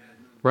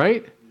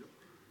 Right?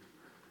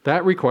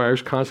 That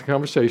requires constant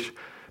conversation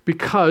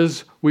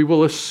because we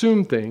will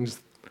assume things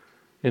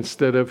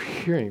instead of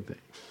hearing things.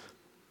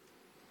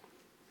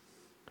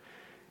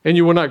 And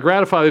you will not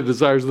gratify the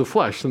desires of the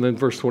flesh. And then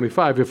verse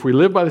 25, if we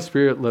live by the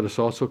Spirit, let us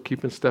also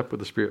keep in step with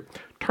the Spirit.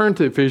 Turn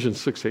to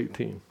Ephesians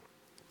 6:18.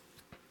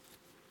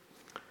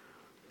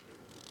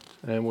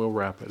 And we'll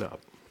wrap it up.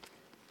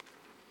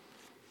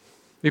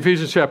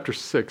 Ephesians chapter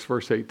 6,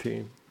 verse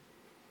 18.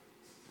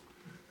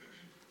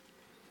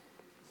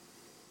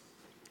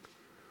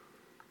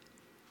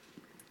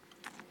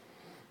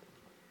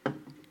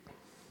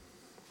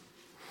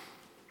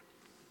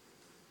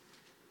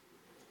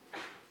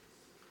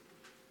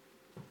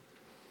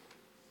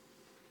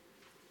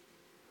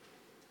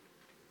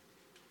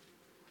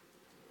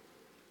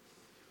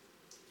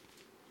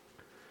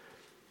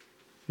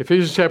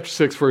 Ephesians chapter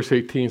 6, verse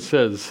 18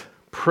 says,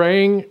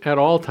 praying at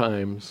all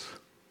times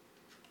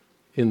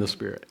in the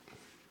Spirit.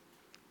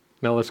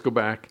 Now let's go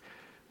back.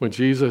 When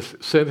Jesus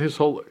sent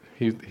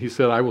he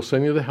said, I will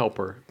send you the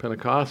helper.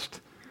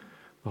 Pentecost,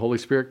 the Holy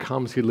Spirit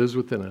comes, he lives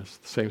within us.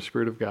 The same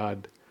Spirit of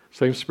God,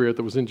 same Spirit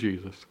that was in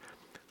Jesus,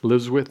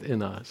 lives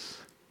within us.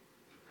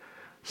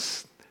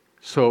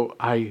 So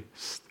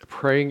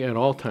praying at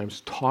all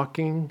times,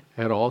 talking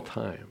at all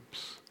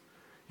times,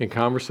 in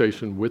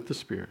conversation with the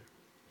Spirit,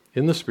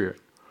 in the Spirit,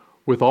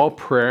 with all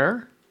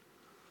prayer,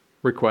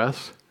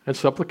 requests, and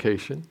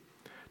supplication.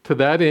 To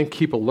that end,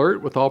 keep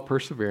alert with all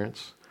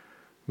perseverance,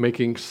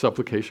 making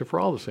supplication for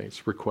all the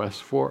saints,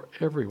 requests for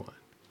everyone.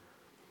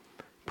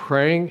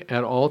 Praying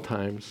at all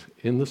times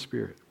in the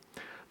Spirit.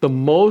 The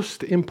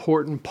most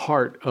important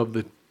part of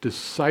the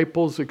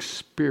disciples'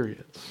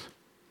 experience,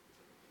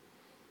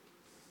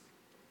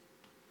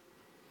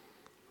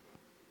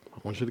 I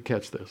want you to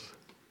catch this.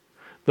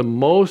 The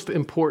most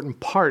important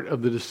part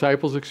of the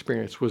disciples'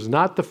 experience was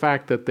not the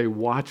fact that they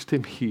watched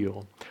him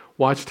heal,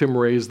 watched him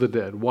raise the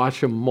dead,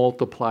 watched him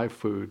multiply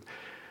food.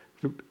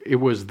 It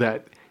was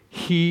that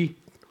he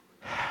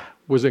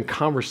was in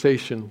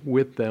conversation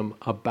with them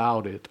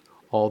about it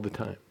all the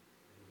time.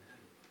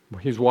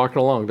 He's walking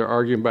along, they're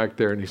arguing back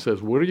there, and he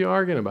says, what are you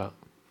arguing about?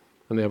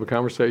 And they have a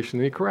conversation,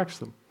 and he corrects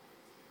them.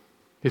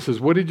 He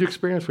says, what did you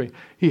experience with me?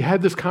 He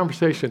had this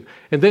conversation.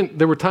 And then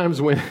there were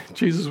times when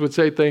Jesus would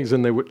say things,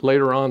 and they would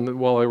later on,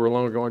 while they were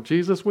alone, going,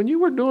 Jesus, when you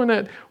were doing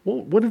that,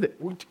 what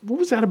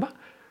was that about?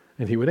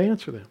 And he would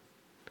answer them.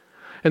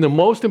 And the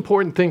most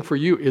important thing for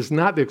you is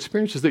not the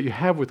experiences that you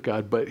have with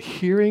God, but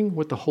hearing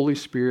what the Holy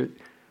Spirit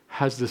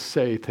has to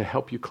say to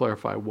help you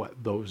clarify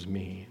what those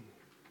mean.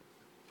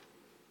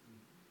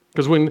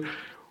 Because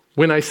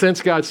when I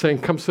sense God saying,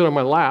 come sit on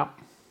my lap,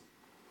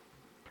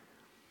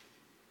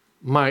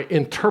 my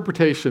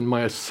interpretation,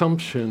 my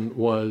assumption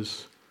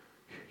was,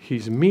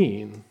 he's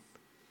mean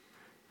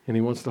and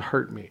he wants to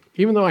hurt me.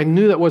 Even though I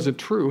knew that wasn't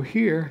true,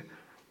 here,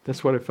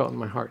 that's what I felt in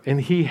my heart.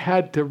 And he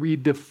had to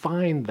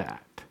redefine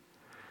that.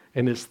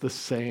 And it's the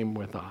same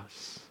with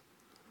us.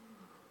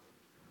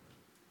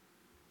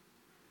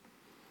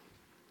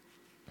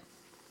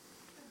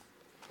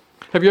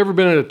 Have you ever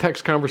been in a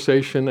text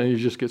conversation and you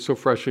just get so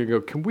frustrated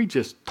and go, can we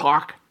just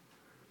talk?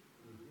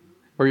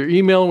 Or you're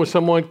emailing with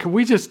someone, can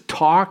we just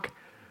talk?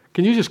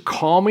 Can you just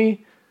call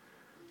me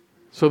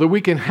so that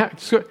we can have...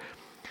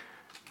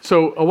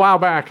 So a while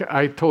back,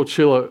 I told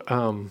Sheila,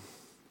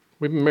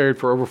 we've been married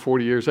for over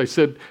 40 years. I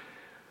said,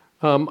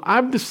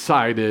 I've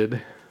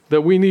decided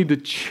that we need to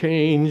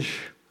change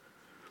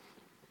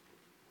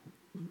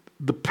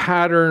the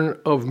pattern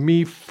of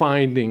me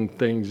finding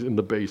things in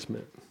the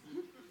basement.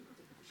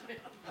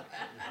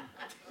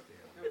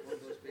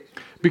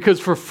 Because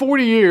for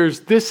 40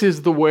 years, this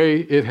is the way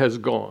it has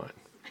gone.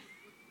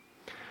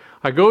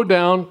 I go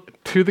down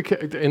to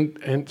the,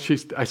 and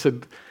I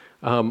said,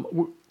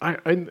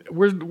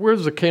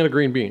 where's the can of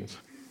green beans?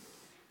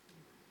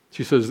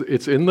 She says,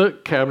 it's in the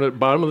cabinet,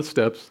 bottom of the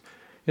steps,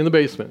 in the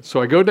basement.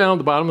 So I go down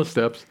the bottom of the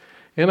steps,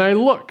 and I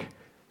look,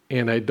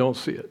 and I don't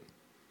see it.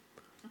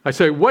 I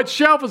say, what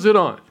shelf is it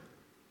on?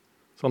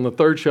 It's on the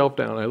third shelf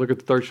down. I look at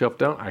the third shelf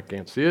down. I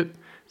can't see it.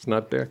 It's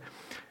not there.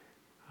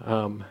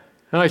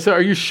 And I said,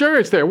 are you sure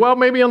it's there? Well,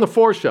 maybe on the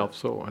fourth shelf.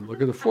 So I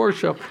look at the fourth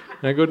shelf,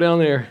 and I go down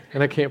there,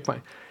 and I can't find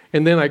it.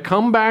 And then I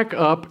come back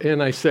up,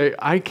 and I say,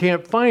 I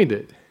can't find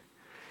it.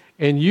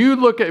 And you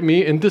look at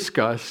me in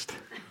disgust,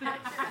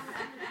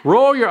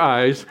 roll your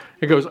eyes,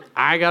 and goes,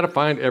 I got to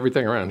find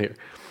everything around here.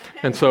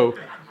 And so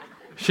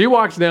she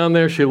walks down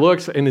there, she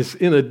looks, and it's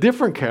in a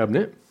different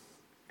cabinet,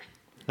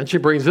 and she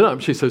brings it up.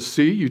 She says,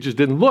 see, you just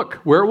didn't look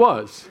where it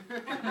was.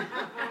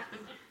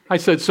 I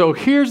said, so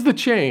here's the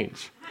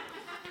change.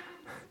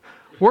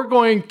 We're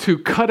going to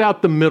cut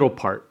out the middle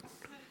part.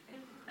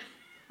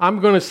 I'm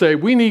going to say,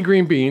 we need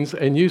green beans,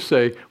 and you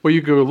say, well,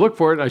 you go look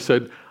for it. And I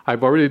said,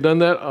 I've already done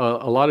that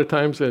a lot of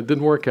times, and it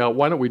didn't work out.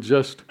 Why don't we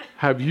just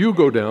have you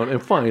go down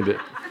and find it?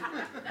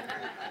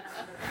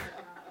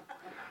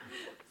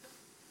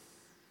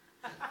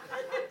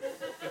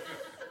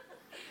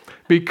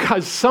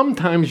 Because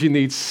sometimes you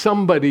need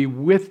somebody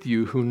with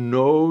you who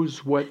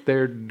knows what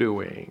they're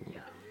doing.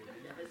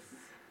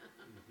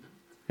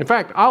 In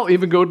fact, I'll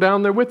even go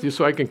down there with you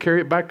so I can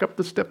carry it back up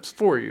the steps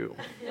for you.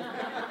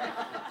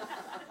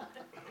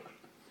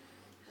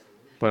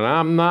 But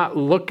I'm not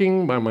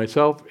looking by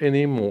myself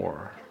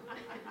anymore.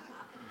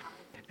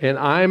 And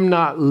I'm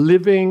not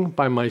living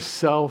by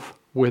myself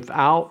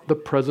without the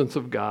presence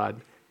of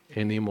God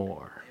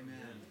anymore.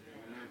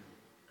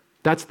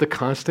 That's the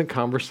constant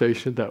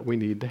conversation that we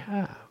need to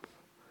have.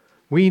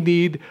 We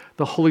need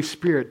the Holy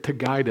Spirit to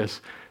guide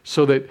us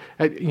so that,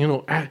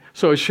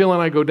 so as Sheila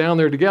and I go down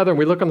there together and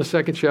we look on the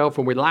second shelf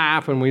and we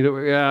laugh and we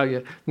do,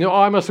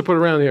 I must have put it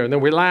around here. And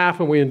then we laugh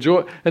and we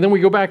enjoy, and then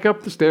we go back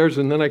up the stairs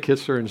and then I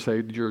kiss her and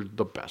say, you're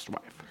the best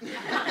wife.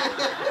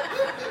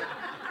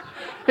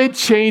 It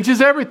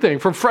changes everything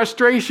from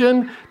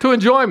frustration to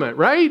enjoyment,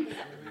 right?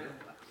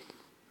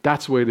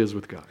 That's the way it is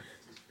with God.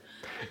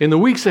 In the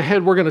weeks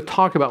ahead, we're going to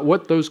talk about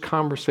what those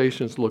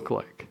conversations look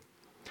like.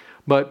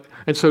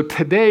 And so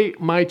today,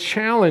 my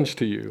challenge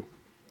to you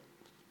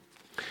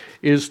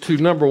is to,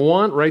 number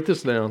one, write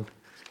this down,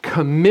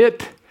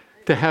 commit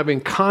to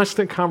having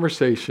constant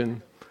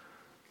conversation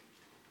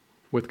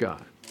with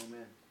God.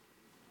 Amen.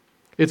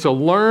 It's a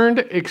learned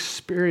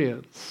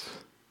experience.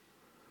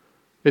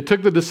 It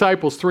took the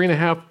disciples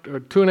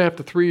 2.5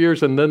 to 3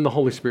 years, and then the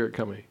Holy Spirit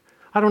coming.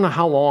 I don't know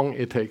how long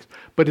it takes,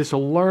 but it's a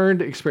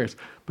learned experience.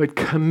 But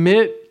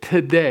commit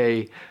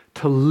today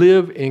to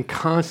live in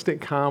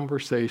constant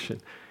conversation.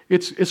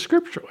 It's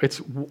scriptural.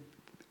 It's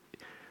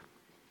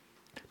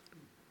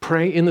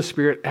pray in the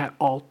Spirit at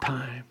all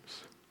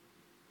times.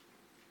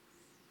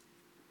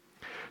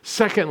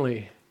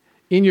 Secondly,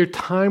 in your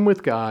time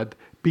with God,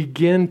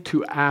 begin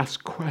to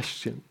ask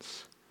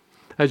questions.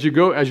 As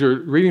you're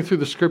reading through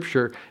the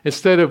Scripture,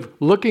 instead of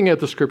looking at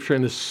the Scripture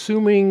and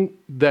assuming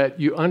that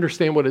you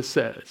understand what it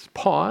says,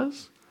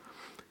 pause.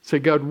 Say,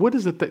 God, what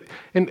is it that...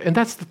 And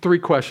that's the three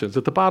questions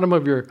at the bottom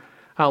of your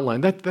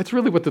outline. That's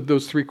really what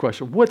those three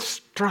questions... What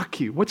struck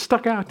you? What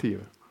stuck out to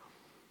you?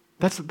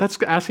 That's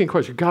asking a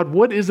question. God,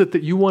 what is it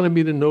that you wanted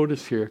me to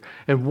notice here?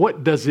 And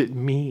what does it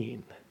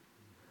mean?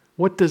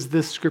 What does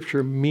this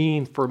Scripture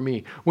mean for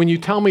me? When you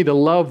tell me to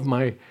love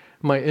my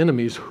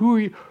enemies,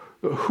 who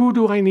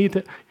do I need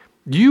to...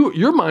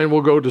 Your mind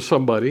will go to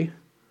somebody,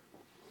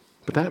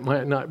 but that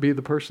might not be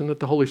the person that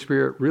the Holy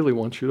Spirit really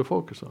wants you to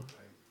focus on.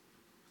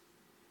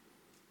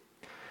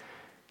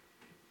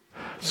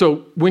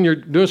 So when you're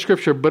doing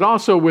Scripture, but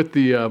also with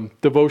the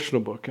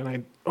devotional book,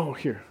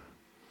 here.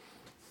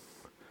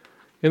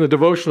 in the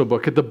devotional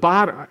book, at the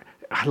bottom,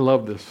 I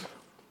love this.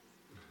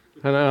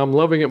 And I'm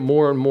loving it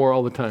more and more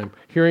all the time.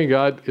 Hearing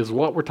God is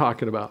what we're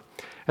talking about.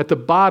 At the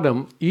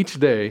bottom, each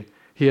day,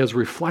 he has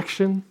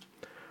reflection,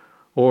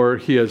 or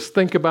he has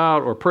think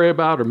about, or pray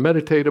about, or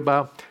meditate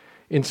about.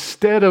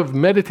 Instead of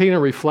meditating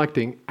and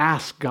reflecting,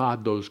 ask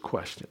God those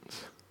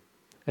questions.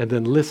 And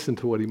then listen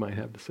to what he might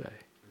have to say.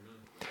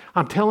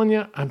 I'm telling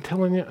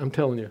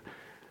you.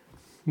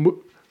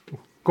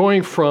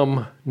 Going from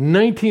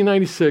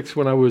 1996,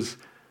 when I was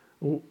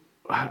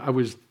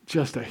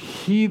just a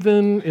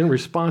heathen in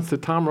response to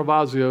Tom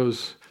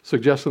Ravazio's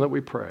suggestion that we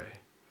pray,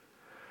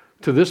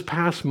 to this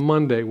past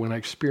Monday when I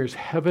experienced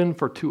heaven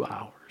for 2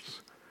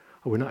 hours.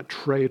 I would not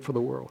trade for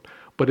the world.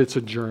 But it's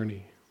a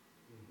journey.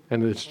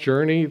 And it's a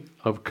journey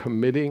of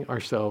committing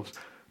ourselves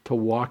to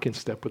walk in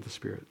step with the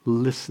Spirit,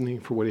 listening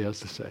for what he has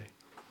to say.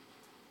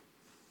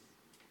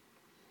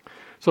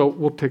 So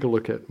we'll take a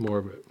look at more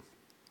of it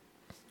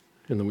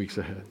in the weeks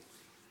ahead.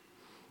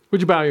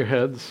 Would you bow your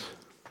heads?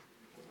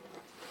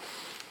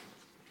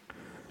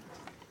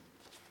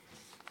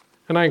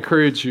 And I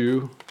encourage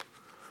you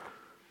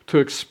to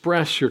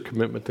express your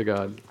commitment to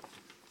God.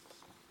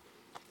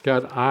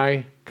 God,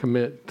 I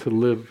commit to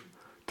live,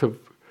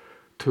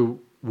 to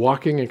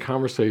walking in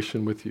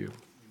conversation with you.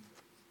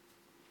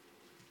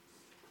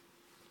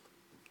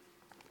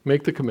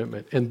 Make the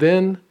commitment, and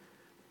then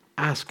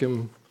ask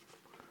him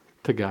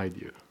to guide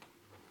you.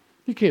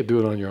 You can't do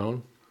it on your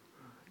own.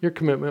 Your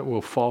commitment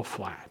will fall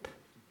flat.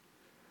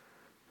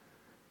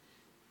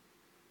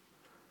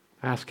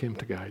 Ask him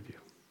to guide you.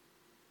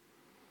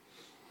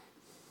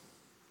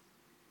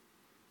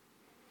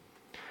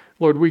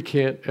 Lord, we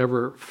can't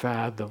ever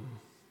fathom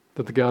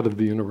that the God of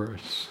the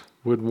universe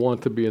would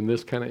want to be in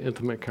this kind of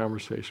intimate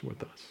conversation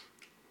with us.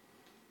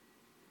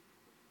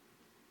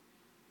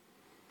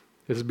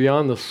 It's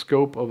beyond the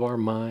scope of our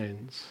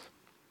minds,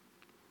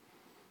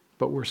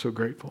 but we're so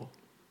grateful.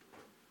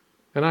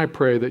 And I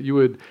pray that you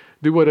would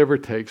do whatever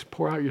it takes,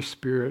 pour out your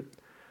Spirit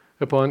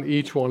upon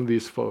each one of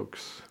these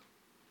folks.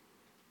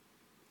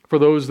 For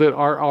those that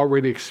are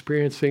already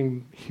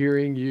experiencing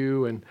hearing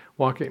you and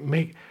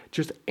walking,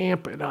 just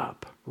amp it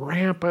up,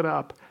 ramp it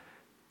up.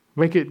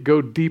 Make it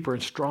go deeper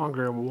and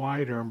stronger and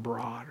wider and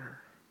broader.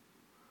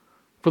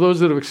 For those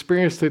that have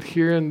experienced it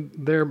here and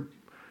there,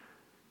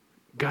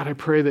 God, I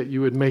pray that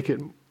you would make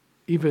it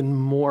even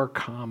more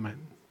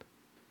common.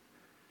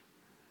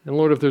 And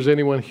Lord, if there's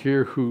anyone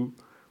here who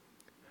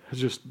has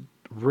just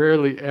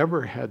rarely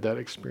ever had that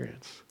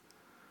experience,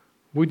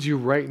 would you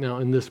right now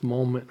in this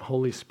moment,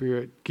 Holy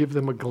Spirit, give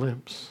them a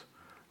glimpse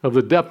of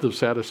the depth of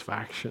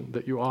satisfaction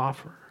that you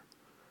offer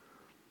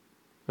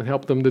and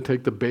help them to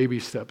take the baby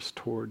steps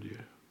toward you.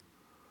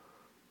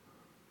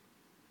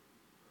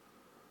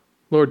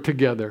 Lord,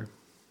 together,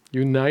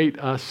 unite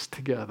us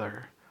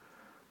together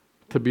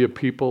to be a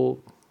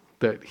people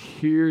that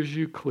hears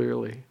you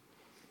clearly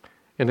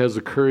and has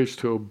the courage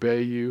to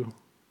obey you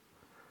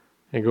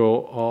and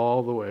go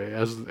all the way,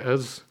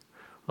 as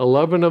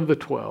 11 of the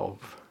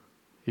 12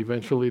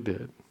 eventually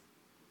did.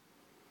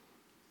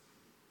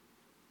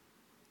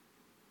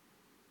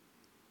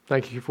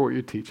 Thank you for what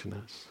you're teaching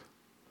us.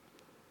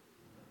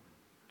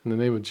 In the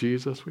name of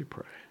Jesus, we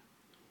pray.